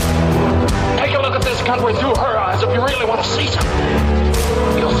anymore. Take a look at this country through her eyes if you really want to see something.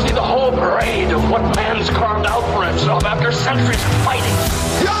 You'll see the whole parade of what man's carved out for himself after centuries of fighting.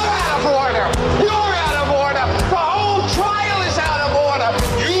 You're out of order! You're out of order! The whole trial is out of order!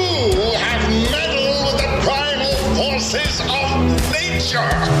 You have meddled with the primal forces of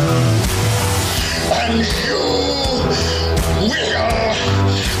nature! And you will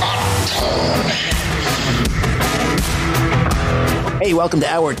atone. Hey, welcome to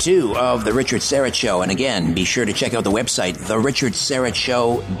hour 2 of The Richard Syrett Show. And again, be sure to check out the website,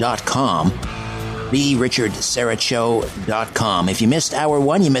 therichardsyrett.com. therichardsyrett.com. If you missed hour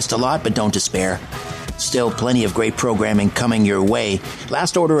 1, you missed a lot, but don't despair. Still plenty of great programming coming your way.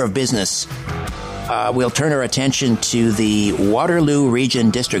 Last order of business. We'll turn our attention to the Waterloo Region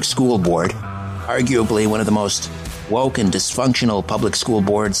District School Board, arguably one of the most woke and dysfunctional public school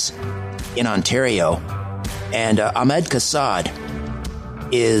boards in Ontario. And Ahmed Kassad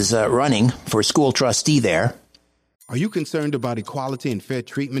is running for school trustee there. Are you concerned about equality and fair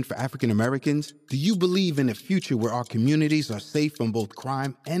treatment for African Americans? Do you believe in a future where our communities are safe from both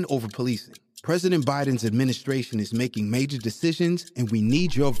crime and over-policing? President Biden's administration is making major decisions, and we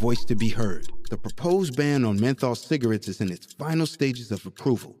need your voice to be heard. The proposed ban on menthol cigarettes is in its final stages of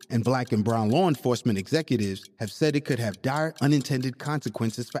approval, and Black and brown law enforcement executives have said it could have dire unintended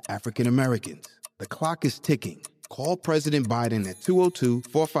consequences for African Americans. The clock is ticking. Call President Biden at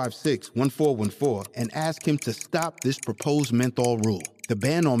 202-456-1414 and ask him to stop this proposed menthol rule. The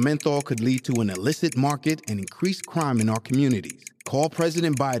ban on menthol could lead to an illicit market and increased crime in our communities. Call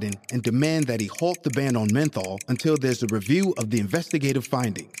President Biden and demand that he halt the ban on menthol until there's a review of the investigative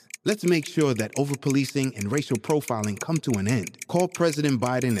findings. Let's make sure that over-policing and racial profiling come to an end. Call President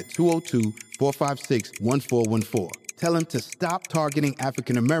Biden at 202-456-1414. Tell him to stop targeting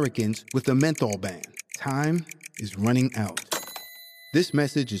African Americans with a menthol ban. Time is running out. This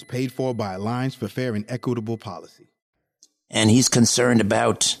message is paid for by Alliance for Fair and Equitable Policy. And he's concerned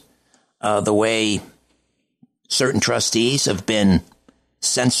about the way certain trustees have been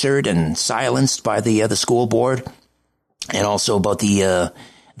censored and silenced by the school board, and also about the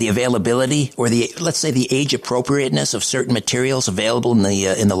availability, or let's say the age appropriateness of certain materials available in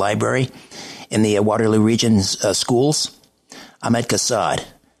the library in the Waterloo Region's schools. Ahmed Kassad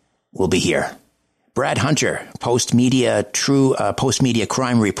will be here. Brad Hunter, Post Media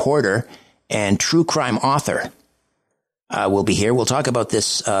crime reporter and true crime author, will be here. We'll talk about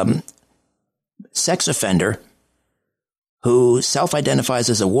this sex offender who self-identifies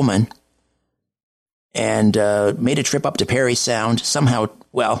as a woman and made a trip up to Parry Sound, somehow,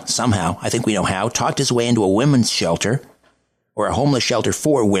 I think we know how, talked his way into a women's shelter, or a homeless shelter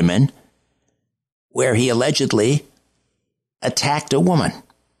for women, where he allegedly attacked a woman.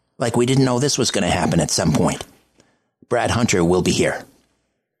 Like we didn't know this was going to happen at some point. Brad Hunter will be here.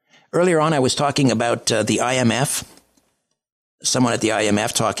 Earlier on, I was talking about the IMF. Someone at the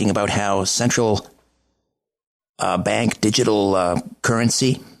IMF talking about how central bank digital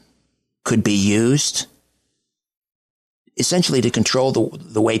currency could be used essentially to control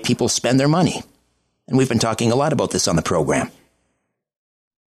the way people spend their money. And we've been talking a lot about this on the program.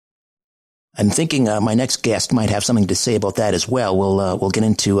 I'm thinking my next guest might have something to say about that as well. We'll get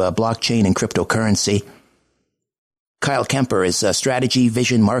into blockchain and cryptocurrency. Kyle Kemper is a strategy,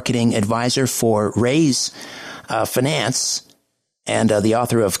 vision, marketing advisor for Raise Finance and the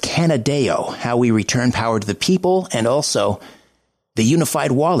author of Canadeo, How We Return Power to the People, and also The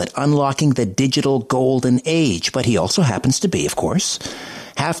Unified Wallet, Unlocking the Digital Golden Age. But he also happens to be, of course,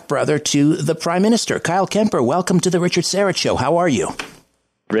 half-brother to the Prime Minister. Kyle Kemper, welcome to the Richard Syrett Show. How are you?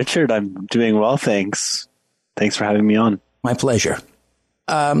 Richard, I'm doing well, thanks. Thanks for having me on. My pleasure.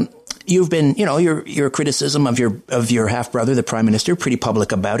 You've been, your criticism of your half-brother, the Prime Minister, pretty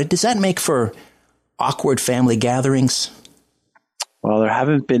public about it. Does that make for awkward family gatherings? Well, there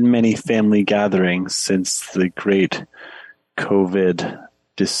haven't been many family gatherings since the great COVID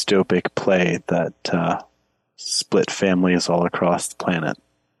dystopic play that split families all across the planet.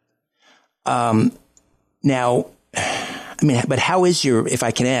 Now, but how is if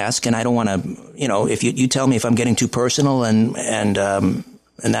I can ask, and I don't want to, if you tell me if I'm getting too personal and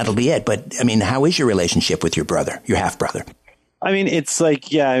that'll be it. But how is your relationship with your brother, your half brother? It's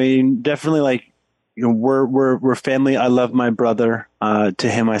definitely we're family. I love my brother. To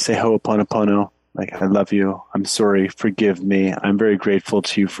him, I say ho'oponopono. I love you. I'm sorry. Forgive me. I'm very grateful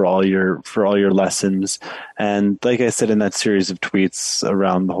to you for all your lessons. And like I said in that series of tweets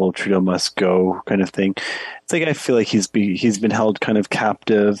around the whole Trudeau must go kind of thing, it's I feel like he's been held kind of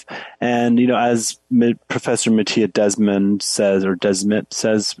captive. And as Professor Mattia Desmond says,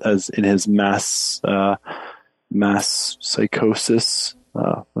 as in his mass psychosis.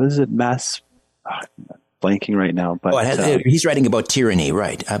 What is it? Blanking right now, but he's writing about tyranny,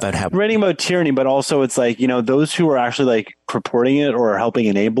 right? Writing about tyranny, but also it's those who are actually purporting it or helping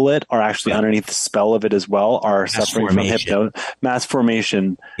enable it are actually underneath the spell of it as well, are suffering from mass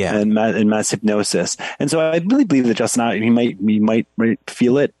formation and mass hypnosis. And so I really believe that Justin, he might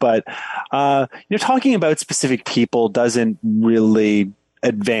feel it, but talking about specific people doesn't really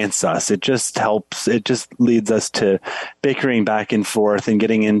advance us. It just helps. It just leads us to bickering back and forth and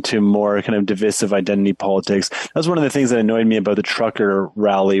getting into more kind of divisive identity politics. That's one of the things that annoyed me about the trucker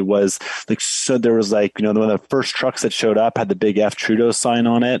rally was so there was one of the first trucks that showed up had the big F Trudeau sign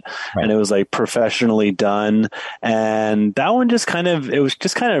on it, right. And it was professionally done. And that one just kind of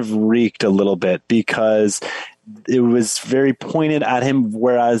reeked a little bit because it was very pointed at him,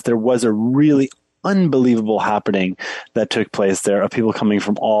 whereas there was a really unbelievable happening that took place there of people coming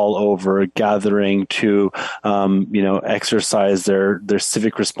from all over gathering to exercise their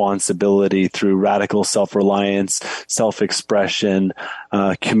civic responsibility through radical self-reliance, self-expression,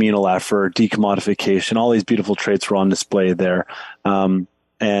 communal effort, decommodification. All these beautiful traits were on display there. Even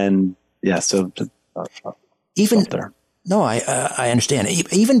there. No, I understand.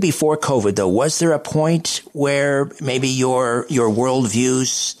 Even before COVID, though, was there a point where maybe your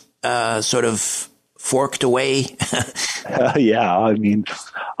worldviews sort of forked away? Yeah, I've been,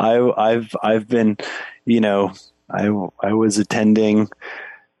 I was attending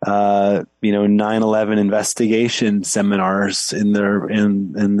 9/11 investigation seminars in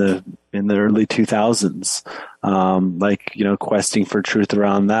the early 2000s, questing for truth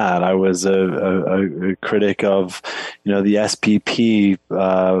around that. I was a critic of the SPP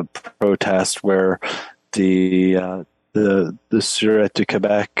protest where the Syrett de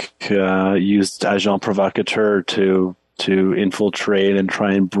Quebec used agent provocateur to infiltrate and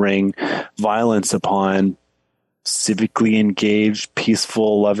try and bring violence upon civically engaged,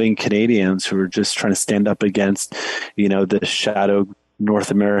 peaceful, loving Canadians who were just trying to stand up against, the shadow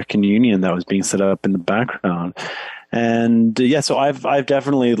North American Union that was being set up in the background. And so I've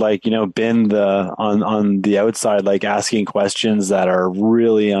definitely been on the outside, asking questions that are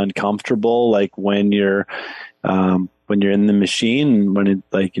really uncomfortable, when you're in the machine, when it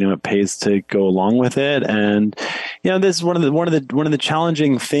it pays to go along with it. And this is one of the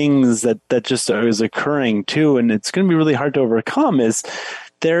challenging things that just is occurring too, and it's going to be really hard to overcome. Is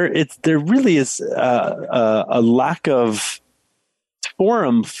there really is a lack of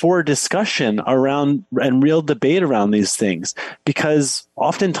forum for discussion around and real debate around these things, because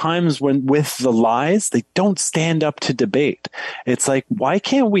oftentimes with the lies, they don't stand up to debate. It's why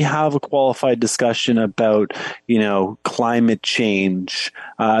can't we have a qualified discussion about, climate change,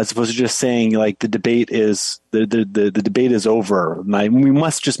 as opposed to just saying the debate is the debate is over. We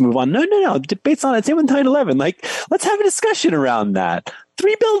must just move on. No. The debate's on. It's even 9/11. Let's have a discussion around that.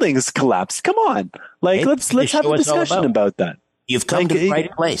 3 buildings collapsed. Come on. Let's have a discussion about that. You've come to the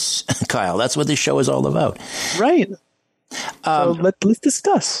right place, Kyle. That's what this show is all about. Right. So let's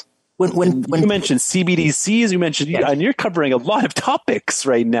discuss. When you mentioned CBDCs, you mentioned, and you're covering a lot of topics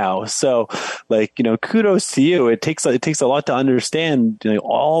right now. So, kudos to you. It takes a lot to understand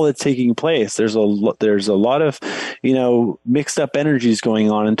all that's taking place. There's a lot of mixed up energies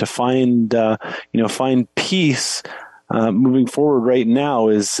going on, and to find peace moving forward right now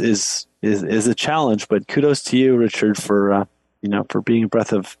is a challenge. But kudos to you, Richard, for being a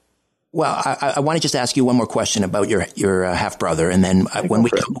breath of. Well, I want to just ask you one more question about your half brother, and then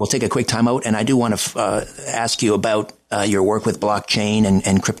we'll take a quick timeout. And I do want to ask you about your work with blockchain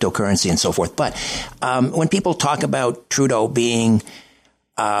and cryptocurrency and so forth. But when people talk about Trudeau being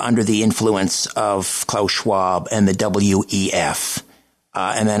under the influence of Klaus Schwab and the WEF,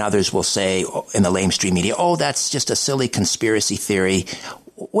 and then others will say in the lamestream media, "Oh, that's just a silly conspiracy theory."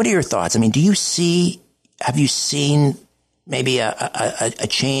 What are your thoughts? I mean, have you seen maybe a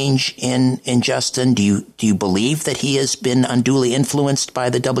change in Justin? Do you believe that he has been unduly influenced by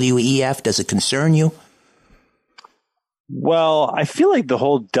the WEF? Does it concern you? Well, I feel like the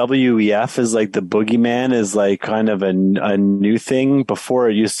whole WEF is like the boogeyman is like kind of a new thing. Before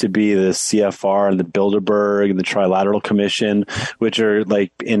it used to be the CFR and the Bilderberg and the Trilateral Commission, which are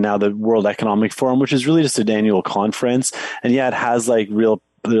like in now the World Economic Forum, which is really just an annual conference. And yeah, it has like real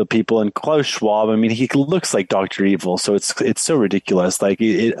people. And Klaus Schwab, I mean, he looks like Dr. Evil. So it's so ridiculous. Like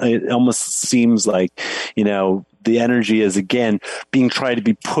it almost seems like, the energy is again being tried to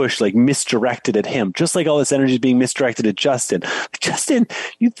be pushed, like misdirected at him, just like all this energy is being misdirected at Justin. Justin,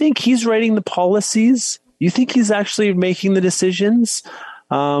 you think he's writing the policies? You think he's actually making the decisions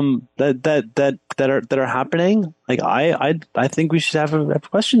that are happening? Like I think we should have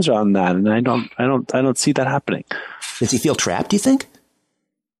questions around that, and I don't see that happening. Does he feel trapped, do you think?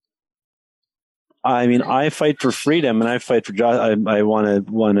 I mean, I fight for freedom, and I fight for I want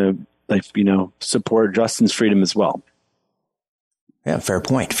to support Justin's freedom as well. Yeah, fair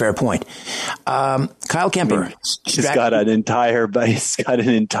point. Kyle Kemper, he's got an entire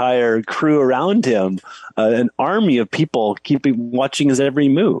crew around him, an army of people watching his every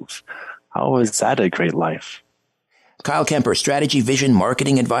move. How is that a great life? Kyle Kemper, strategy, vision,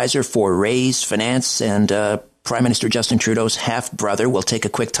 marketing advisor for Raise Finance and Prime Minister Justin Trudeau's half-brother. We'll take a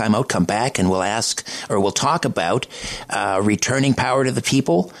quick time out, come back, and we'll talk about returning power to the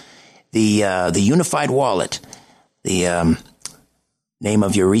people, the unified wallet, the name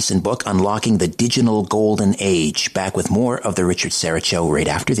of your recent book, Unlocking the Digital Golden Age. Back with more of The Richard Syrett Show right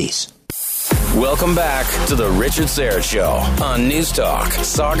after these. Welcome back to The Richard Syrett Show on News Talk,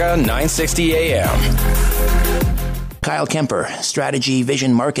 Saga 960 AM. Kyle Kemper, strategy,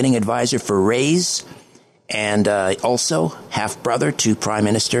 vision, marketing advisor for Raise, and also half-brother to Prime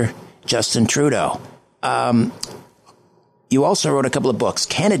Minister Justin Trudeau. You also wrote a couple of books,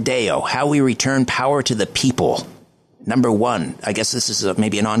 Canadeo, How We Return Power to the People. Number 1, I guess this is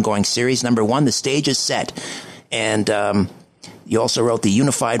maybe an ongoing series. Number 1, the stage is set. And you also wrote The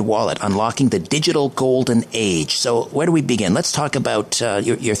Unified Wallet, Unlocking the Digital Golden Age. So where do we begin? Let's talk about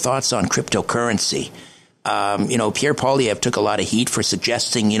your thoughts on cryptocurrency. Pierre Poilievre took a lot of heat for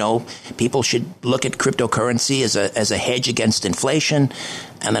suggesting, people should look at cryptocurrency as a hedge against inflation.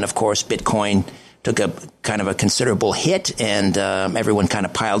 And then, of course, Bitcoin took a kind of a considerable hit, and everyone kind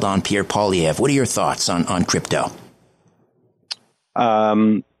of piled on Pierre Poilievre. What are your thoughts on crypto?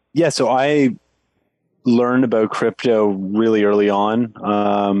 So I learned about crypto really early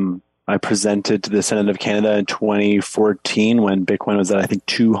on. I presented to the Senate of Canada in 2014 when Bitcoin was at, I think,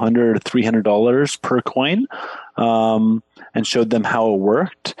 $200 or $300 per coin, and showed them how it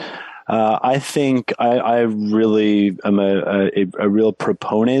worked. I think I really am a real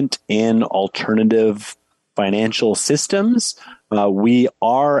proponent in alternative financial systems. We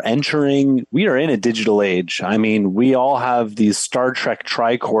are in a digital age. I mean, we all have these Star Trek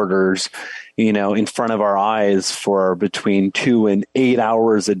tricorders, in front of our eyes for between 2 and 8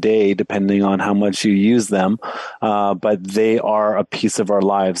 hours a day, depending on how much you use them. But they are a piece of our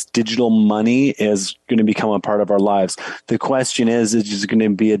lives. Digital money is going to become a part of our lives. The question is it going to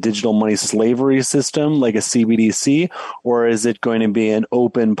be a digital money slavery system like a CBDC, or is it going to be an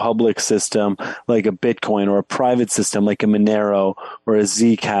open public system like a Bitcoin, or a private system like a Monero or a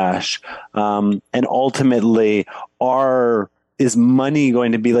Zcash? And ultimately, is money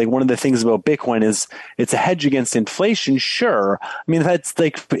going to be like, one of the things about Bitcoin is it's a hedge against inflation? Sure. I mean, that's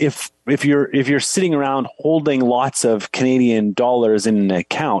like if you're sitting around holding lots of Canadian dollars in an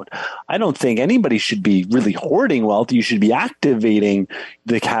account, I don't think anybody should be really hoarding wealth. You should be activating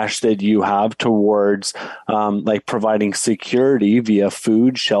the cash that you have towards like providing security via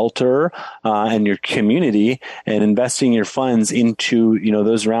food, shelter, and your community, and investing your funds into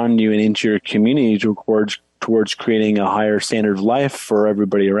those around you and into your community towards towards creating a higher standard of life for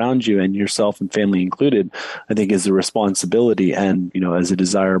everybody around you, and yourself and family included, I think is a responsibility and, as a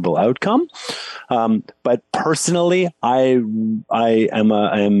desirable outcome. But personally, I am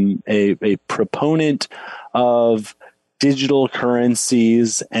a proponent of digital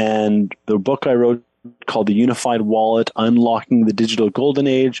currencies, and the book I wrote called The Unified Wallet, Unlocking the Digital Golden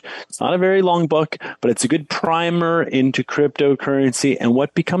Age. It's not a very long book, but it's a good primer into cryptocurrency and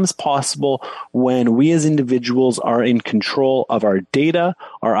what becomes possible when we as individuals are in control of our data,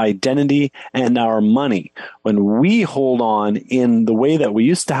 our identity, and our money. When we hold on in the way that we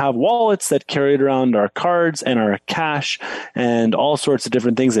used to have wallets that carried around our cards and our cash and all sorts of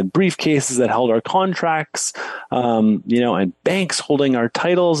different things, and briefcases that held our contracts, and banks holding our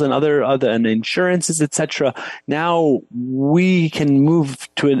titles and other and insurances, etc. Now we can move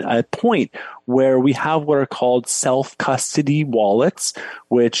to a point where we have what are called self-custody wallets,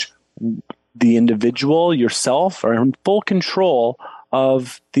 which the individual, yourself, are in full control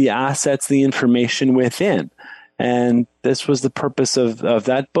of the assets, the information within. And this was the purpose of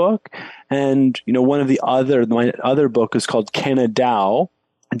that book. And, my other book is called CanaDAO,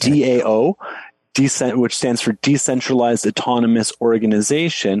 DAO, which stands for Decentralized Autonomous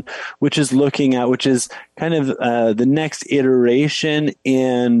Organization, which is kind of the next iteration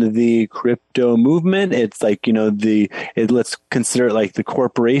in the crypto movement. It's like, let's consider it like the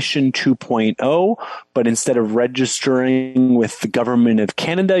corporation 2.0, but instead of registering with the government of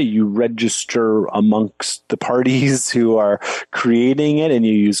Canada, you register amongst the parties who are creating it, and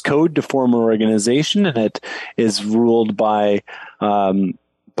you use code to form an organization, and it is ruled by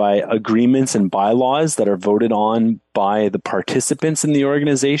agreements and bylaws that are voted on by the participants in the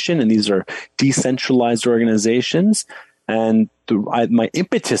organization. And these are decentralized organizations. And my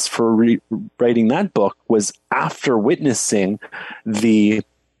impetus for writing that book was after witnessing the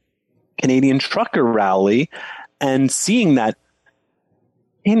Canadian trucker rally and seeing that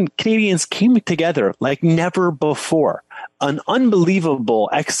Canadians came together like never before. An unbelievable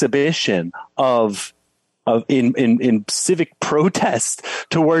exhibition in civic protest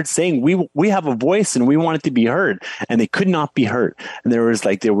towards saying we have a voice and we want it to be heard, and they could not be heard. And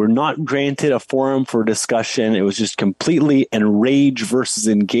they were not granted a forum for discussion. It was just completely enrage versus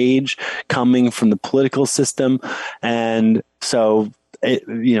engage coming from the political system. And so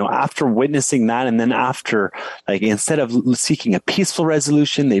after witnessing that, and then after, instead of seeking a peaceful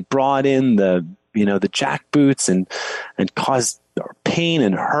resolution, they brought in the jackboots and caused pain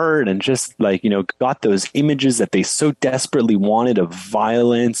and hurt, and just got those images that they so desperately wanted of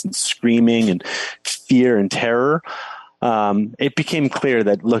violence and screaming and fear and terror. It became clear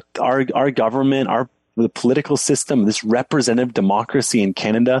that, look, our government, the political system, this representative democracy in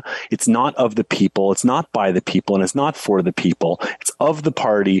Canada, it's not of the people, it's not by the people, and it's not for the people. It's of the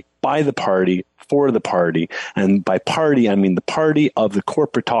party, by the party, for the party. And by party, I mean the party of the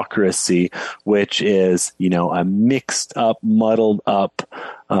corporatocracy, which is, a mixed up, muddled up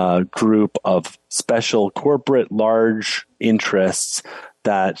group of special corporate large interests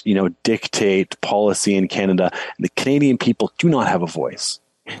that, dictate policy in Canada. And the Canadian people do not have a voice.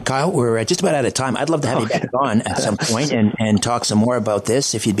 Kyle, we're just about out of time. I'd love to have you back on at some point and talk some more about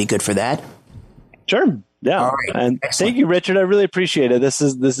this, if you'd be good for that. Sure. Yeah. All right. And excellent. Thank you, Richard. I really appreciate it. This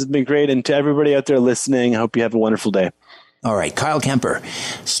has been great. And to everybody out there listening, I hope you have a wonderful day. All right. Kyle Kemper,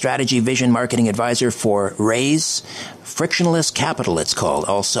 Strategy Vision Marketing Advisor for Raise Frictionless Capital, it's called.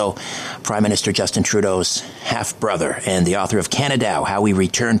 Also, Prime Minister Justin Trudeau's half-brother and the author of CanaDAO, How We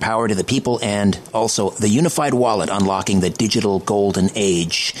Return Power to the People, and also The Unified Wallet, Unlocking the Digital Golden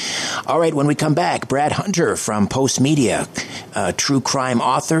Age. All right, when we come back, Brad Hunter from Post Media, true crime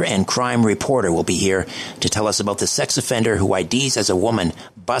author and crime reporter, will be here to tell us about the sex offender who IDs as a woman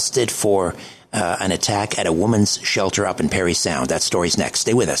busted for an attack at a women's shelter up in Parry Sound. That story's next.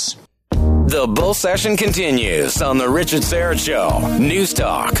 Stay with us. The Bull Session continues on The Richard Syrett Show. News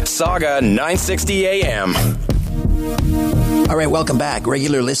Talk, Saga 960 AM. All right, welcome back.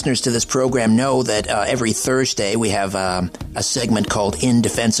 Regular listeners to this program know that every Thursday we have a segment called In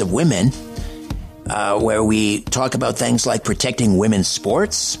Defense of Women, where we talk about things like protecting women's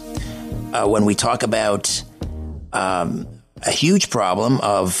sports, when we talk about a huge problem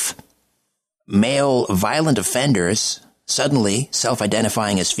of male violent offenders suddenly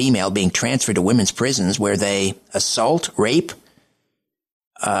self-identifying as female being transferred to women's prisons where they assault, rape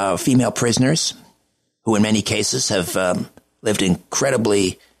female prisoners who in many cases have lived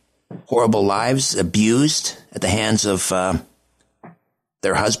incredibly horrible lives, abused at the hands of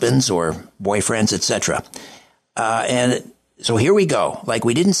their husbands or boyfriends, etc. And so here we go.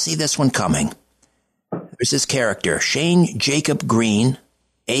 We didn't see this one coming. There's this character, Shane Jacob Green,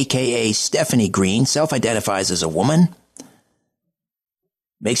 a.k.a. Stephanie Green, self-identifies as a woman,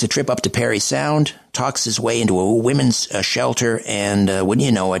 makes a trip up to Perry Sound, talks his way into a women's shelter, and wouldn't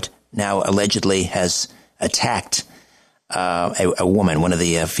you know it, now allegedly has attacked a woman, one of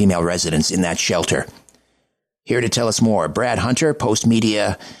the female residents in that shelter. Here to tell us more, Brad Hunter,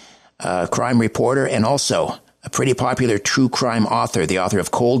 Post-Media crime reporter, and also a pretty popular true crime author, the author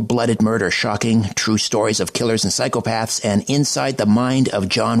of Cold-Blooded Murder, Shocking True Stories of Killers and Psychopaths, and Inside the Mind of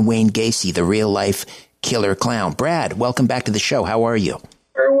John Wayne Gacy, the real-life killer clown. Brad, welcome back to the show. How are you?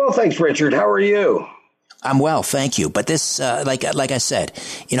 Very well, thanks, Richard. How are you? I'm well, thank you. But this, like I said,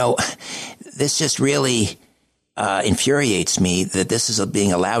 this just really infuriates me that this is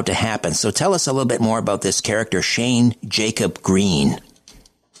being allowed to happen. So tell us a little bit more about this character, Shane Jacob Green.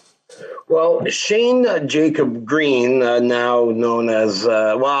 Well, Shane Jacob Green, now known as,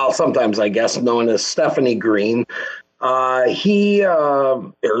 sometimes I guess known as Stephanie Green, he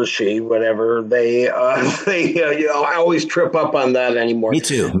or she, whatever, they I always trip up on that anymore. Me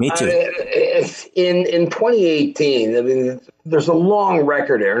too. In 2018, I mean, there's a long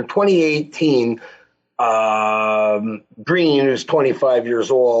record there. In 2018, Green, who's 25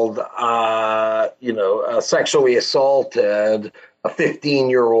 years old, sexually assaulted a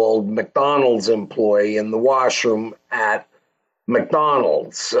 15-year-old McDonald's employee in the washroom at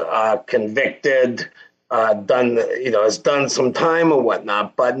McDonald's, convicted, has done some time and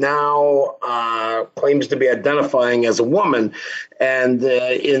whatnot, but now claims to be identifying as a woman. And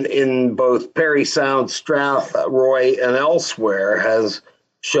in both Perry Sound, Strathroy, and elsewhere has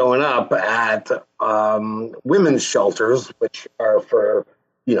shown up at women's shelters, which are for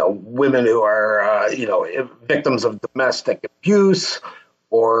women who are, victims of domestic abuse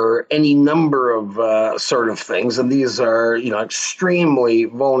or any number of sort of things. And these are, extremely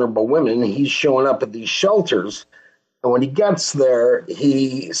vulnerable women. He's showing up at these shelters. And when he gets there,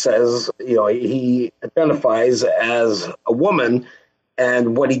 he says, he identifies as a woman.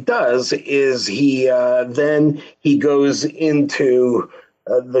 And what he does is he goes into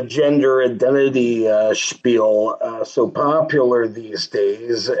the gender identity spiel so popular these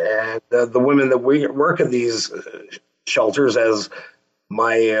days. And the women that work at these shelters, as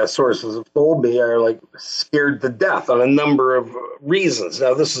my sources have told me, are like scared to death on a number of reasons.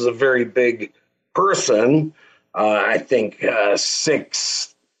 Now, this is a very big person, I think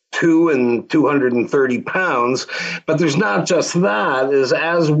 6'2" and 230 pounds. But there's not just that,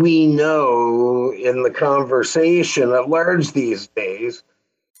 as we know in the conversation at large these days.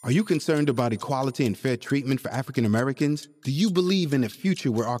 Are you concerned about equality and fair treatment for African Americans? Do you believe in a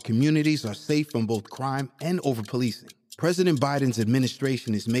future where our communities are safe from both crime and over-policing? President Biden's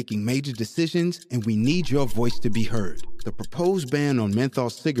administration is making major decisions, and we need your voice to be heard. The proposed ban on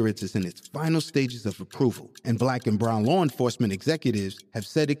menthol cigarettes is in its final stages of approval, and Black and brown law enforcement executives have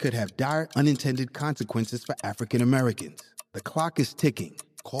said it could have dire unintended consequences for African Americans. The clock is ticking.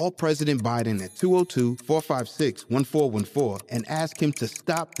 Call President Biden at 202-456-1414 and ask him to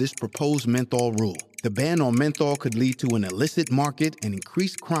stop this proposed menthol rule. The ban on menthol could lead to an illicit market and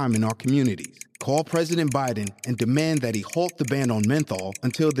increased crime in our communities. Call President Biden and demand that he halt the ban on menthol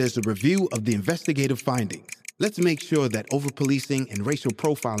until there's a review of the investigative findings. Let's make sure that overpolicing and racial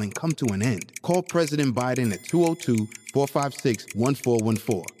profiling come to an end. Call President Biden at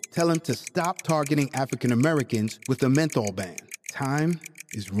 202-456-1414. Tell him to stop targeting African Americans with a menthol ban. Time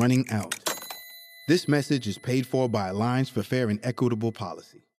is running out. This message is paid for by Alliance for Fair and Equitable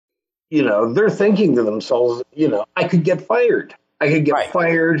Policy. They're thinking to themselves, I could get fired. I could get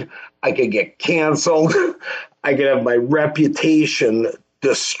fired. I could get canceled. I could have my reputation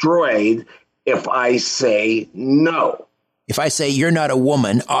destroyed if I say no. If I say you're not a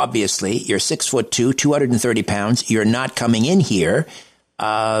woman, obviously, you're 6'2", 230 pounds, you're not coming in here.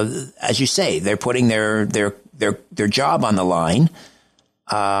 As you say, they're putting their job on the line.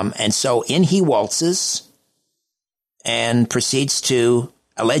 And so in he waltzes and proceeds to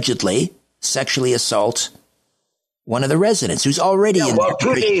allegedly sexually assault one of the residents who's already in there.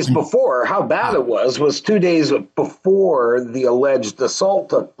 2 days before, how bad it was 2 days before the alleged assault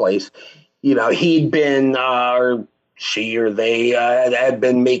took place. He'd been, or she or they had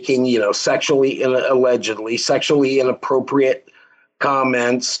been making, allegedly sexually inappropriate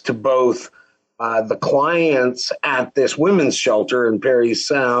comments to both the clients at this women's shelter in Perry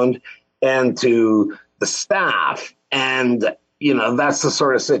Sound and to the staff. And, that's the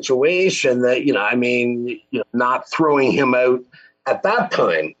sort of situation that, not throwing him out at that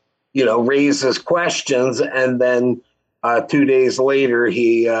time, raises questions. And then 2 days later,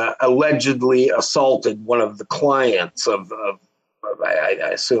 he allegedly assaulted one of the clients of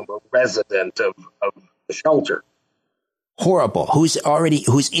I assume, a resident of the shelter. horrible, who's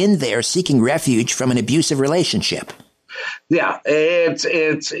in there seeking refuge from an abusive relationship. Yeah, it's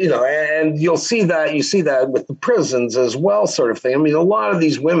and you see that with the prisons as well, sort of thing. I mean, a lot of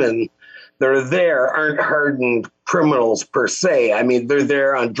these women that are there aren't hardened criminals per se. I mean, they're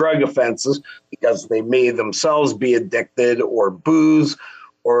there on drug offenses because they may themselves be addicted, or booze,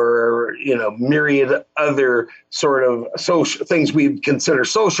 or myriad other sort of social things we'd consider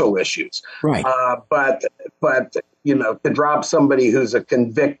social issues. Right. But to drop somebody who's a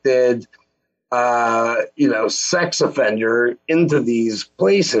convicted sex offender into these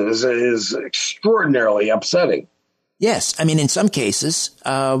places is extraordinarily upsetting. Yes, I mean, in some cases,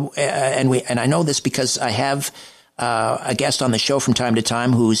 and I know this because I have a guest on the show from time to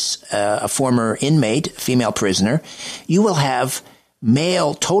time who's a former inmate, female prisoner. You will have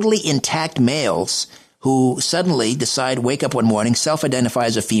totally intact males who suddenly wake up one morning, self-identify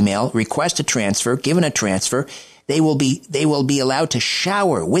as a female, request a transfer, given a transfer. They will be allowed to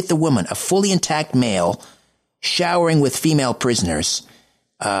shower with the woman, a fully intact male showering with female prisoners.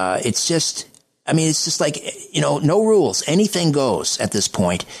 It's just like, no rules. Anything goes at this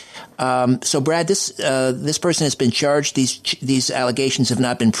point. So Brad, this person has been charged. These allegations have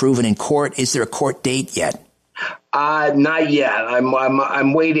not been proven in court. Is there a court date yet? Not yet.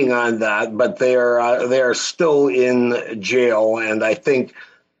 I'm waiting on that, but they are still in jail, and I think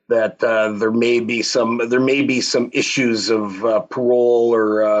that there may be some issues of parole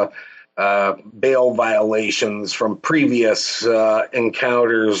or bail violations from previous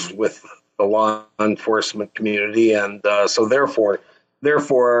encounters with the law enforcement community, and so therefore,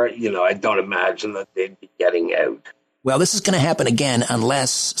 I don't imagine that they'd be getting out. Well, this is going to happen again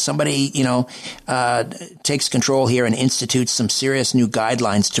unless somebody, takes control here and institutes some serious new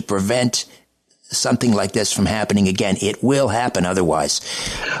guidelines to prevent something like this from happening again. It will happen otherwise.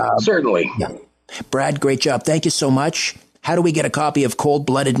 Certainly. Yeah. Brad, great job. Thank you so much. How do we get a copy of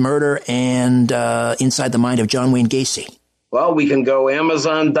Cold-Blooded Murder and Inside the Mind of John Wayne Gacy? Well, we can go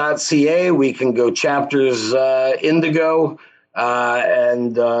Amazon.ca. We can go Chapters Indigo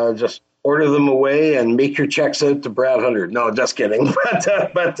and just order them away and make your checks out to Brad Hunter. No, just kidding.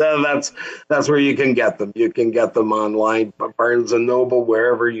 But that's where you can get them. You can get them online, Barnes & Noble,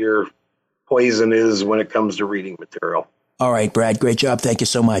 wherever your poison is when it comes to reading material. All right, Brad, great job. Thank you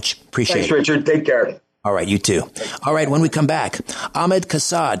so much. Appreciate it. Thanks, Richard. Take care. All right, you too. All right, when we come back, Ahmed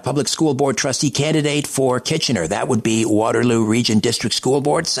Kassad, Public School Board Trustee candidate for Kitchener. That would be Waterloo Region District School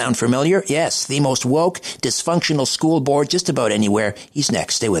Board. Sound familiar? Yes, the most woke, dysfunctional school board just about anywhere. He's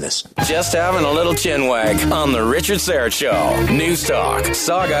next. Stay with us. Just having a little chin wag on The Richard Syrett Show. News Talk,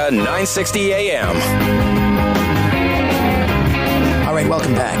 Saga 960 AM. All right,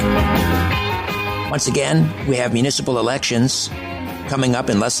 welcome back. Once again, we have municipal elections coming up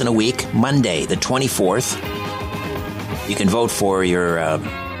in less than a week, Monday, the 24th. You can vote for your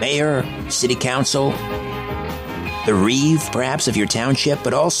mayor, city council, the reeve, perhaps, of your township,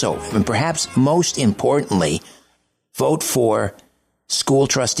 but also, and perhaps most importantly, vote for school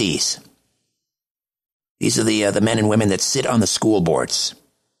trustees. These are the men and women that sit on the school boards.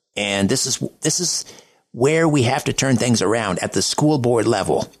 And this is where we have to turn things around at the school board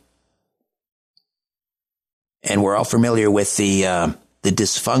level. And we're all familiar with the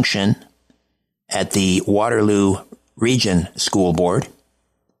dysfunction at the Waterloo Region School Board.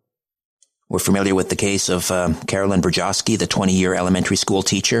 We're familiar with the case of Carolyn Brzezinski, the 20-year elementary school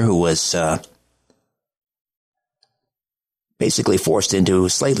teacher who was basically forced into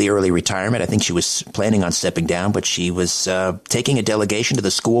slightly early retirement. I think she was planning on stepping down, but she was taking a delegation to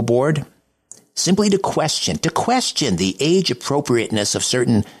the school board simply to question the age appropriateness of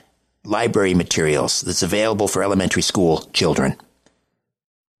certain library materials that's available for elementary school children.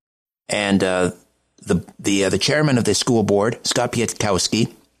 And the chairman of the school board, Scott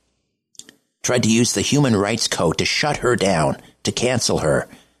Pietkowski, tried to use the Human Rights Code to shut her down, to cancel her.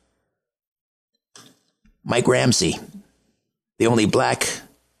 Mike Ramsey, the only black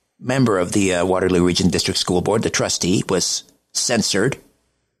member of the Waterloo Region District School Board, the trustee, was censored.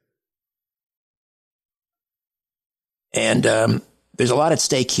 And there's a lot at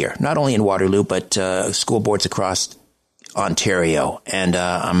stake here, not only in Waterloo, but school boards across Ontario. And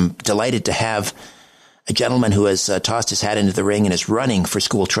I'm delighted to have a gentleman who has tossed his hat into the ring and is running for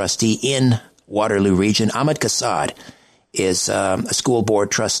school trustee in Waterloo Region. Ahmed Kassad is a school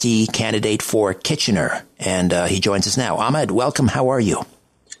board trustee candidate for Kitchener, and he joins us now. Ahmed, welcome. How are you?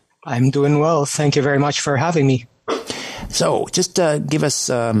 I'm doing well. Thank you very much for having me. So just give us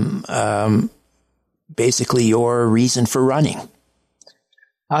basically your reason for running.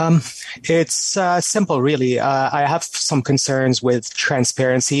 It's simple, really. I have some concerns with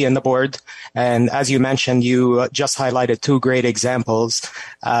transparency in the board. And as you mentioned, you just highlighted two great examples.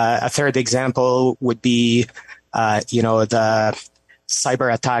 A third example would be, the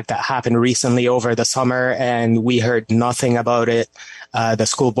cyber attack that happened recently over the summer, and we heard nothing about it. The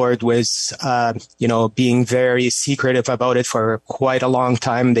school board was, being very secretive about it for quite a long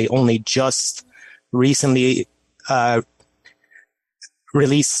time. They only just recently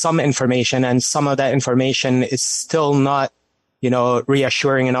released some information, and some of that information is still not,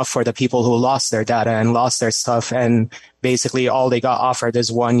 reassuring enough for the people who lost their data and lost their stuff. And basically all they got offered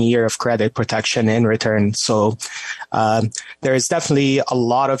is 1 year of credit protection in return. So there's definitely a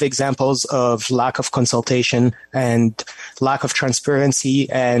lot of examples of lack of consultation and lack of transparency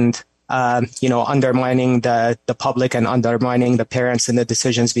and, undermining the public and undermining the parents and the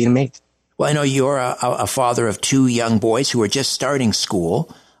decisions being made. Well, I know you're a father of two young boys who are just starting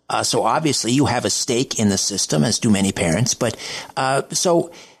school. So obviously you have a stake in the system, as do many parents. But how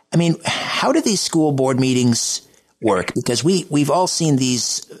do these school board meetings work? Because we've all seen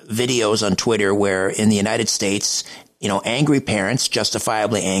these videos on Twitter where in the United States, angry parents,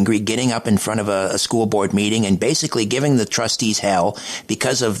 justifiably angry, getting up in front of a school board meeting and basically giving the trustees hell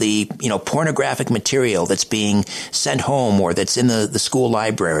because of the, pornographic material that's being sent home or that's in the school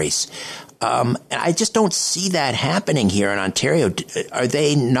libraries. I just don't see that happening here in Ontario. Are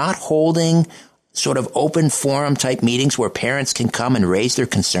they not holding sort of open forum type meetings where parents can come and raise their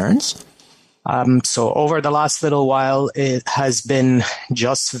concerns? So over the last little while, it has been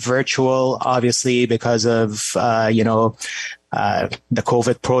just virtual, obviously, because of, the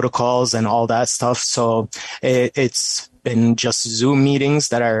COVID protocols and all that stuff. So it's been just Zoom meetings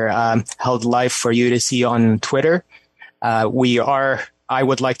that are held live for you to see on Twitter. I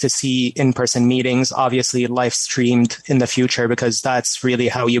would like to see in-person meetings, obviously live streamed in the future, because that's really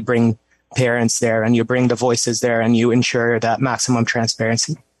how you bring parents there and you bring the voices there and you ensure that maximum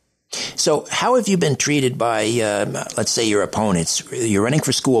transparency. So how have you been treated by, let's say, your opponents? You're running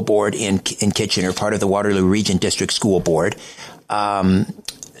for school board in Kitchener, part of the Waterloo Region District School Board.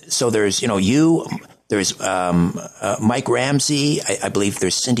 So there's, there's Mike Ramsey. I believe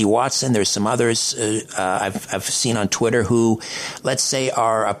there's Cindy Watson. There's some others I've seen on Twitter who, let's say,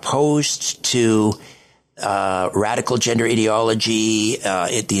 are opposed to radical gender ideology,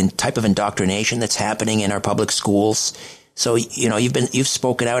 the type of indoctrination that's happening in our public schools. So you've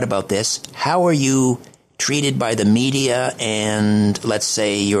spoken out about this. How are you treated by the media and, let's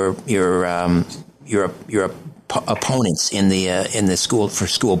say, your opponents in the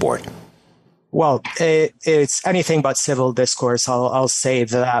school board? Well, it's anything but civil discourse. I'll say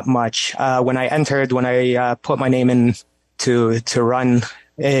that much. When I put my name in to run,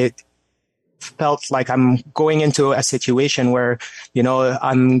 it felt like I'm going into a situation where,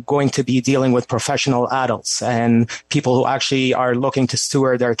 I'm going to be dealing with professional adults and people who actually are looking to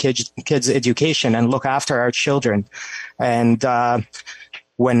steward their kids' education and look after our children. And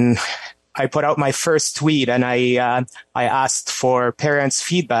when I put out my first tweet and I asked for parents'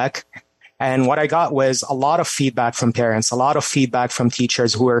 feedback, and what I got was a lot of feedback from parents, a lot of feedback from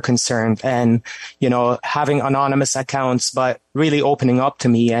teachers who were concerned and, having anonymous accounts, but really opening up to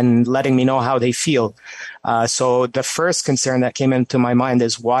me and letting me know how they feel. So the first concern that came into my mind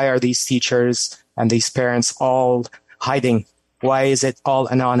is, why are these teachers and these parents all hiding? Why is it all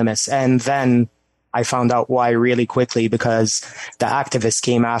anonymous? And then I found out why really quickly, because the activists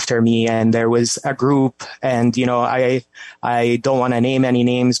came after me and there was a group and, I don't want to name any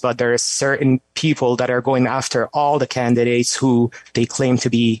names, but there are certain people that are going after all the candidates who they claim to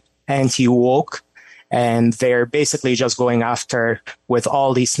be anti-woke. And they're basically just going after with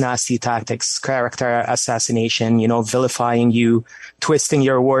all these nasty tactics, character assassination, vilifying you, twisting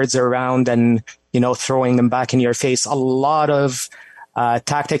your words around and, throwing them back in your face. A lot of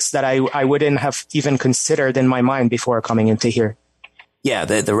tactics that I wouldn't have even considered in my mind before coming into here. Yeah,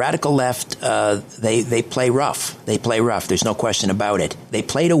 the radical left, they play rough. They play rough. There's no question about it. They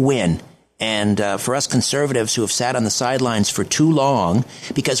play to win. And for us conservatives who have sat on the sidelines for too long,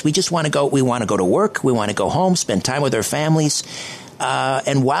 because we just want to go to work, we want to go home, spend time with our families.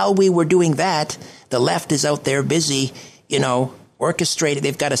 And while we were doing that, the left is out there busy, orchestrated.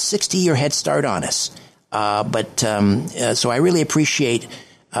 They've got a 60-year head start on us. So I really appreciate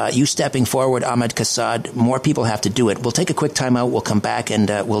you stepping forward, Ahmed Kassad, more people have to do it. We'll take a quick time out. We'll come back and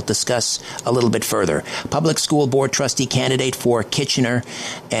we'll discuss a little bit further. Public school board trustee candidate for Kitchener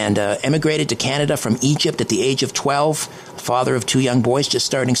and emigrated to Canada from Egypt at the age of 12. Father of 2 young boys just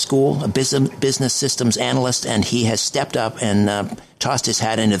starting school, a business systems analyst, and he has stepped up and tossed his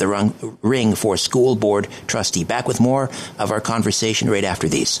hat into the ring for school board trustee. Back with more of our conversation right after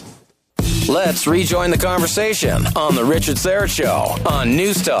these. Let's rejoin the conversation on The Richard Syrett Show on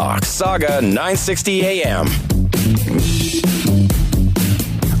News Talk, Saga 960 AM.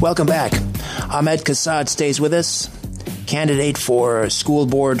 Welcome back. Ahmed Kassad stays with us, candidate for school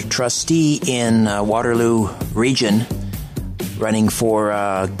board trustee in Waterloo Region, running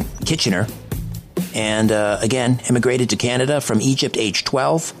for Kitchener. And again, immigrated to Canada from Egypt, age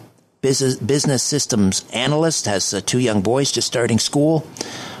 12. Business systems analyst, has 2 young boys just starting school.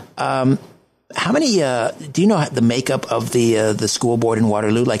 How many, do you know the makeup of the school board in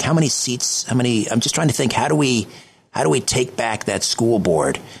Waterloo? Like how many seats, I'm just trying to think, how do we take back that school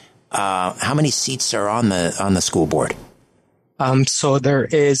board? How many seats are on the school board? So there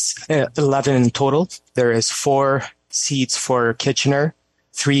is 11 in total. There is 4 seats for Kitchener,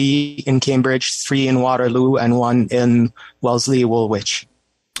 3 in Cambridge, 3 in Waterloo, and 1 in Wellesley Woolwich.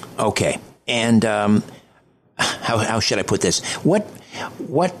 Okay. And, how should I put this?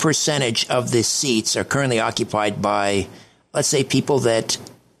 What percentage of the seats are currently occupied by, let's say, people that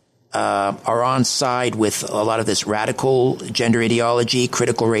are on side with a lot of this radical gender ideology,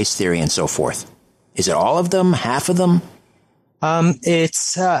 critical race theory, and so forth? Is it all of them? Half of them?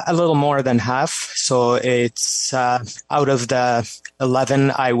 It's a little more than half. So it's out of the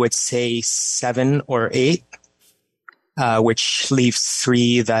 11, I would say 7 or 8, which leaves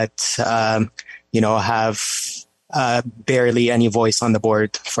 3 that have barely any voice on the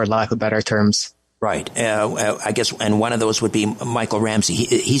board, for lack of better terms. Right. I guess, and one of those would be Michael Ramsey.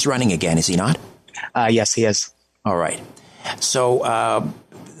 He's running again, is he not? Yes, he is. All right. So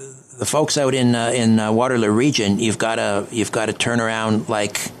the folks out in Waterloo Region, you've got to turn around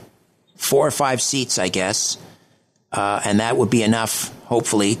like 4 or 5 seats, I guess, and that would be enough,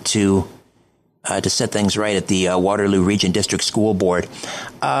 hopefully, to set things right at the Waterloo Region District School Board.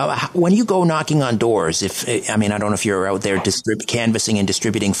 When you go knocking on doors, I don't know if you're out there canvassing and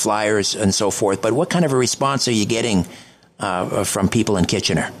distributing flyers and so forth, but what kind of a response are you getting from people in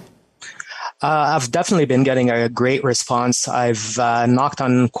Kitchener? I've definitely been getting a great response. I've knocked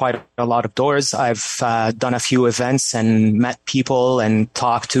on quite a lot of doors. I've done a few events and met people and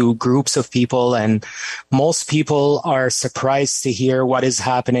talked to groups of people. And most people are surprised to hear what is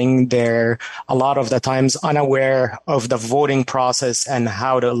happening. They're a lot of the times unaware of the voting process and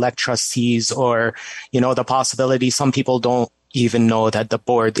how to elect trustees, or, the possibility. Some people don't even know that the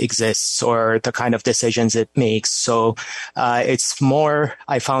board exists or the kind of decisions it makes. So I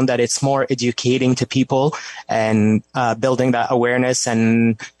found that it's more educating to people and building that awareness.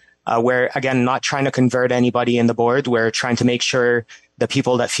 And we're, again, not trying to convert anybody in the board. We're trying to make sure the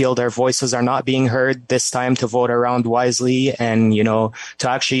people that feel their voices are not being heard this time to vote around wisely and, to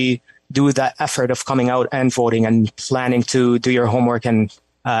actually do that effort of coming out and voting and planning to do your homework and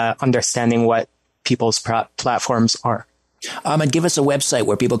understanding what people's platforms are. And give us a website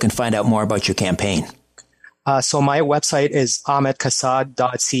where people can find out more about your campaign. So my website is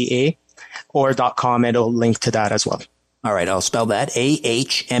ahmedkassad.ca or .com. It'll link to that as well. All right, I'll spell that.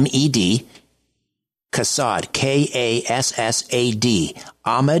 AHMED, Kassad, Kassad.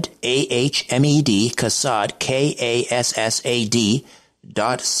 Ahmed, AHMED, Kassad,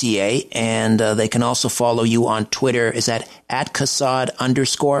 Kassad.ca. And they can also follow you on Twitter. Is that at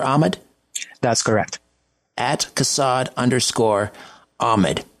Kassad_Ahmed? That's correct. At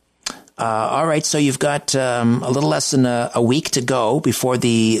Kassad_Ahmed. All right, so you've got a little less than a week to go before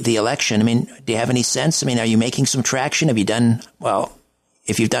the election. Do you have any sense? Are you making some traction? Have you done,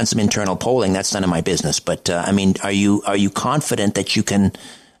 if you've done some internal polling, that's none of my business. But are you confident that you can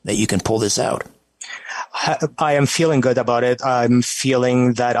pull this out? I am feeling good about it. I'm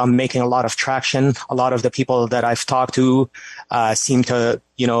feeling that I'm making a lot of traction. A lot of the people that I've talked to seem to,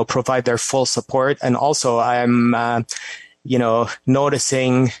 provide their full support. And also I'm,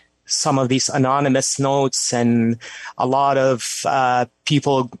 noticing some of these anonymous notes and a lot of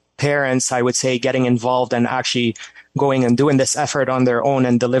parents, I would say, getting involved and actually going and doing this effort on their own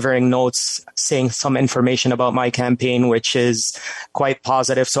and delivering notes, saying some information about my campaign, which is quite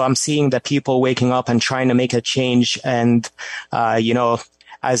positive. So I'm seeing that people waking up and trying to make a change. And,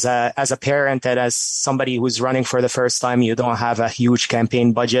 as a parent and as somebody who's running for the first time, you don't have a huge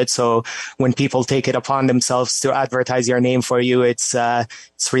campaign budget. So when people take it upon themselves to advertise your name for you, it's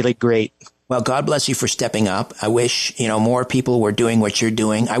really great. Well, God bless you for stepping up. I wish, more people were doing what you're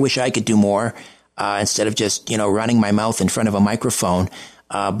doing. I wish I could do more instead of just, running my mouth in front of a microphone.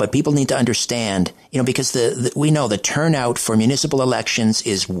 But people need to understand, because we know the turnout for municipal elections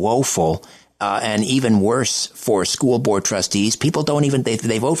is woeful. And even worse for school board trustees. People don't even,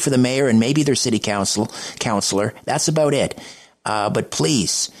 they vote for the mayor and maybe their city councilor. That's about it. But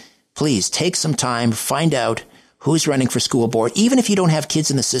please take some time, find out who's running for school board, even if you don't have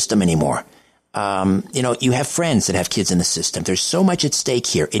kids in the system anymore. You have friends that have kids in the system. There's so much at stake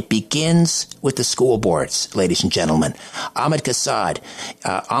here. It begins with the school boards, ladies and gentlemen. Ahmed Kassad,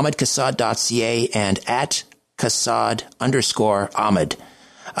 ahmedkassad.ca and at Kassad_Ahmed.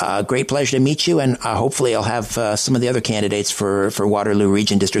 Great pleasure to meet you, and hopefully I'll have some of the other candidates for Waterloo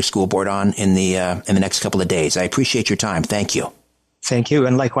Region District School Board on in the next couple of days. I appreciate your time. Thank you. Thank you,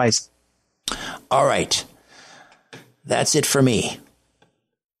 and likewise. All right. That's it for me.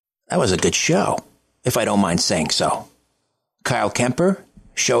 That was a good show, if I don't mind saying so. Kyle Kemper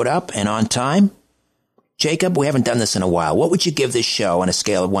showed up and on time. Jacob, we haven't done this in a while. What would you give this show on a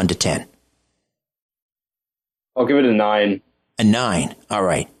scale of 1 to 10? I'll give it a 9. A 9. All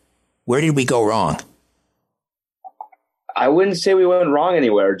right. Where did we go wrong? I wouldn't say we went wrong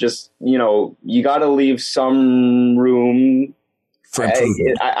anywhere. Just, you got to leave some room for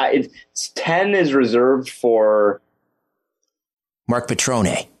improvement. 10 is reserved for Mark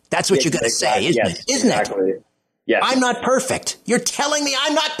Petrone. That's what you're going to say, isn't it? Isn't it? Yes. I'm not perfect. You're telling me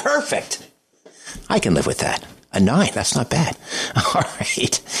I'm not perfect. I can live with that. A 9. That's not bad. All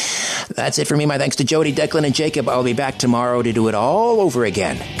right. That's it for me. My thanks to Jody, Declan, and Jacob. I'll be back tomorrow to do it all over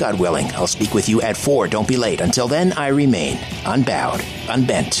again. God willing. I'll speak with you at 4. Don't be late. Until then, I remain unbowed,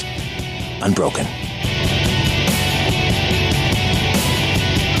 unbent, unbroken.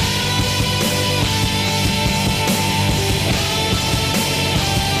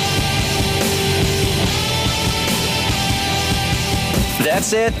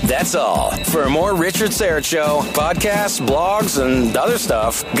 That's it. That's all. For more Richard Syrett Show, podcasts, blogs, and other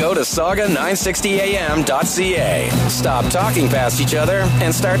stuff, go to saga960am.ca. Stop talking past each other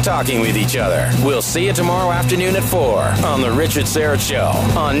and start talking with each other. We'll see you tomorrow afternoon at 4 on The Richard Syrett Show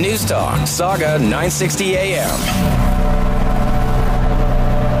on News Talk, Saga 960 AM.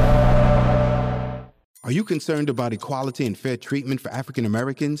 Are you concerned about equality and fair treatment for African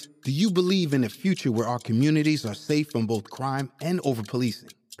Americans? Do you believe in a future where our communities are safe from both crime and over-policing?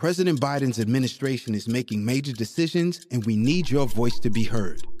 President Biden's administration is making major decisions, and we need your voice to be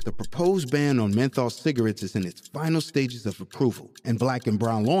heard. The proposed ban on menthol cigarettes is in its final stages of approval, and Black and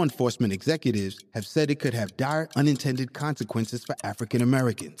brown law enforcement executives have said it could have dire unintended consequences for African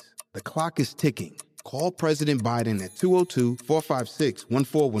Americans. The clock is ticking. Call President Biden at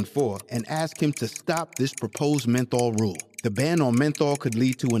 202-456-1414 and ask him to stop this proposed menthol rule. The ban on menthol could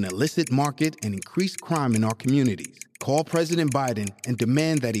lead to an illicit market and increased crime in our communities. Call President Biden and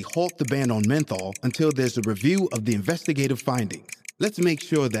demand that he halt the ban on menthol until there's a review of the investigative findings. Let's make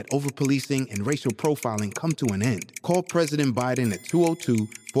sure that over-policing and racial profiling come to an end. Call President Biden at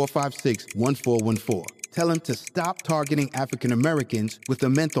 202-456-1414. Tell him to stop targeting African Americans with a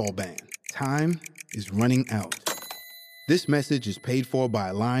menthol ban. Time is running out. This message is paid for by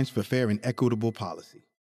Alliance for Fair and Equitable Policy.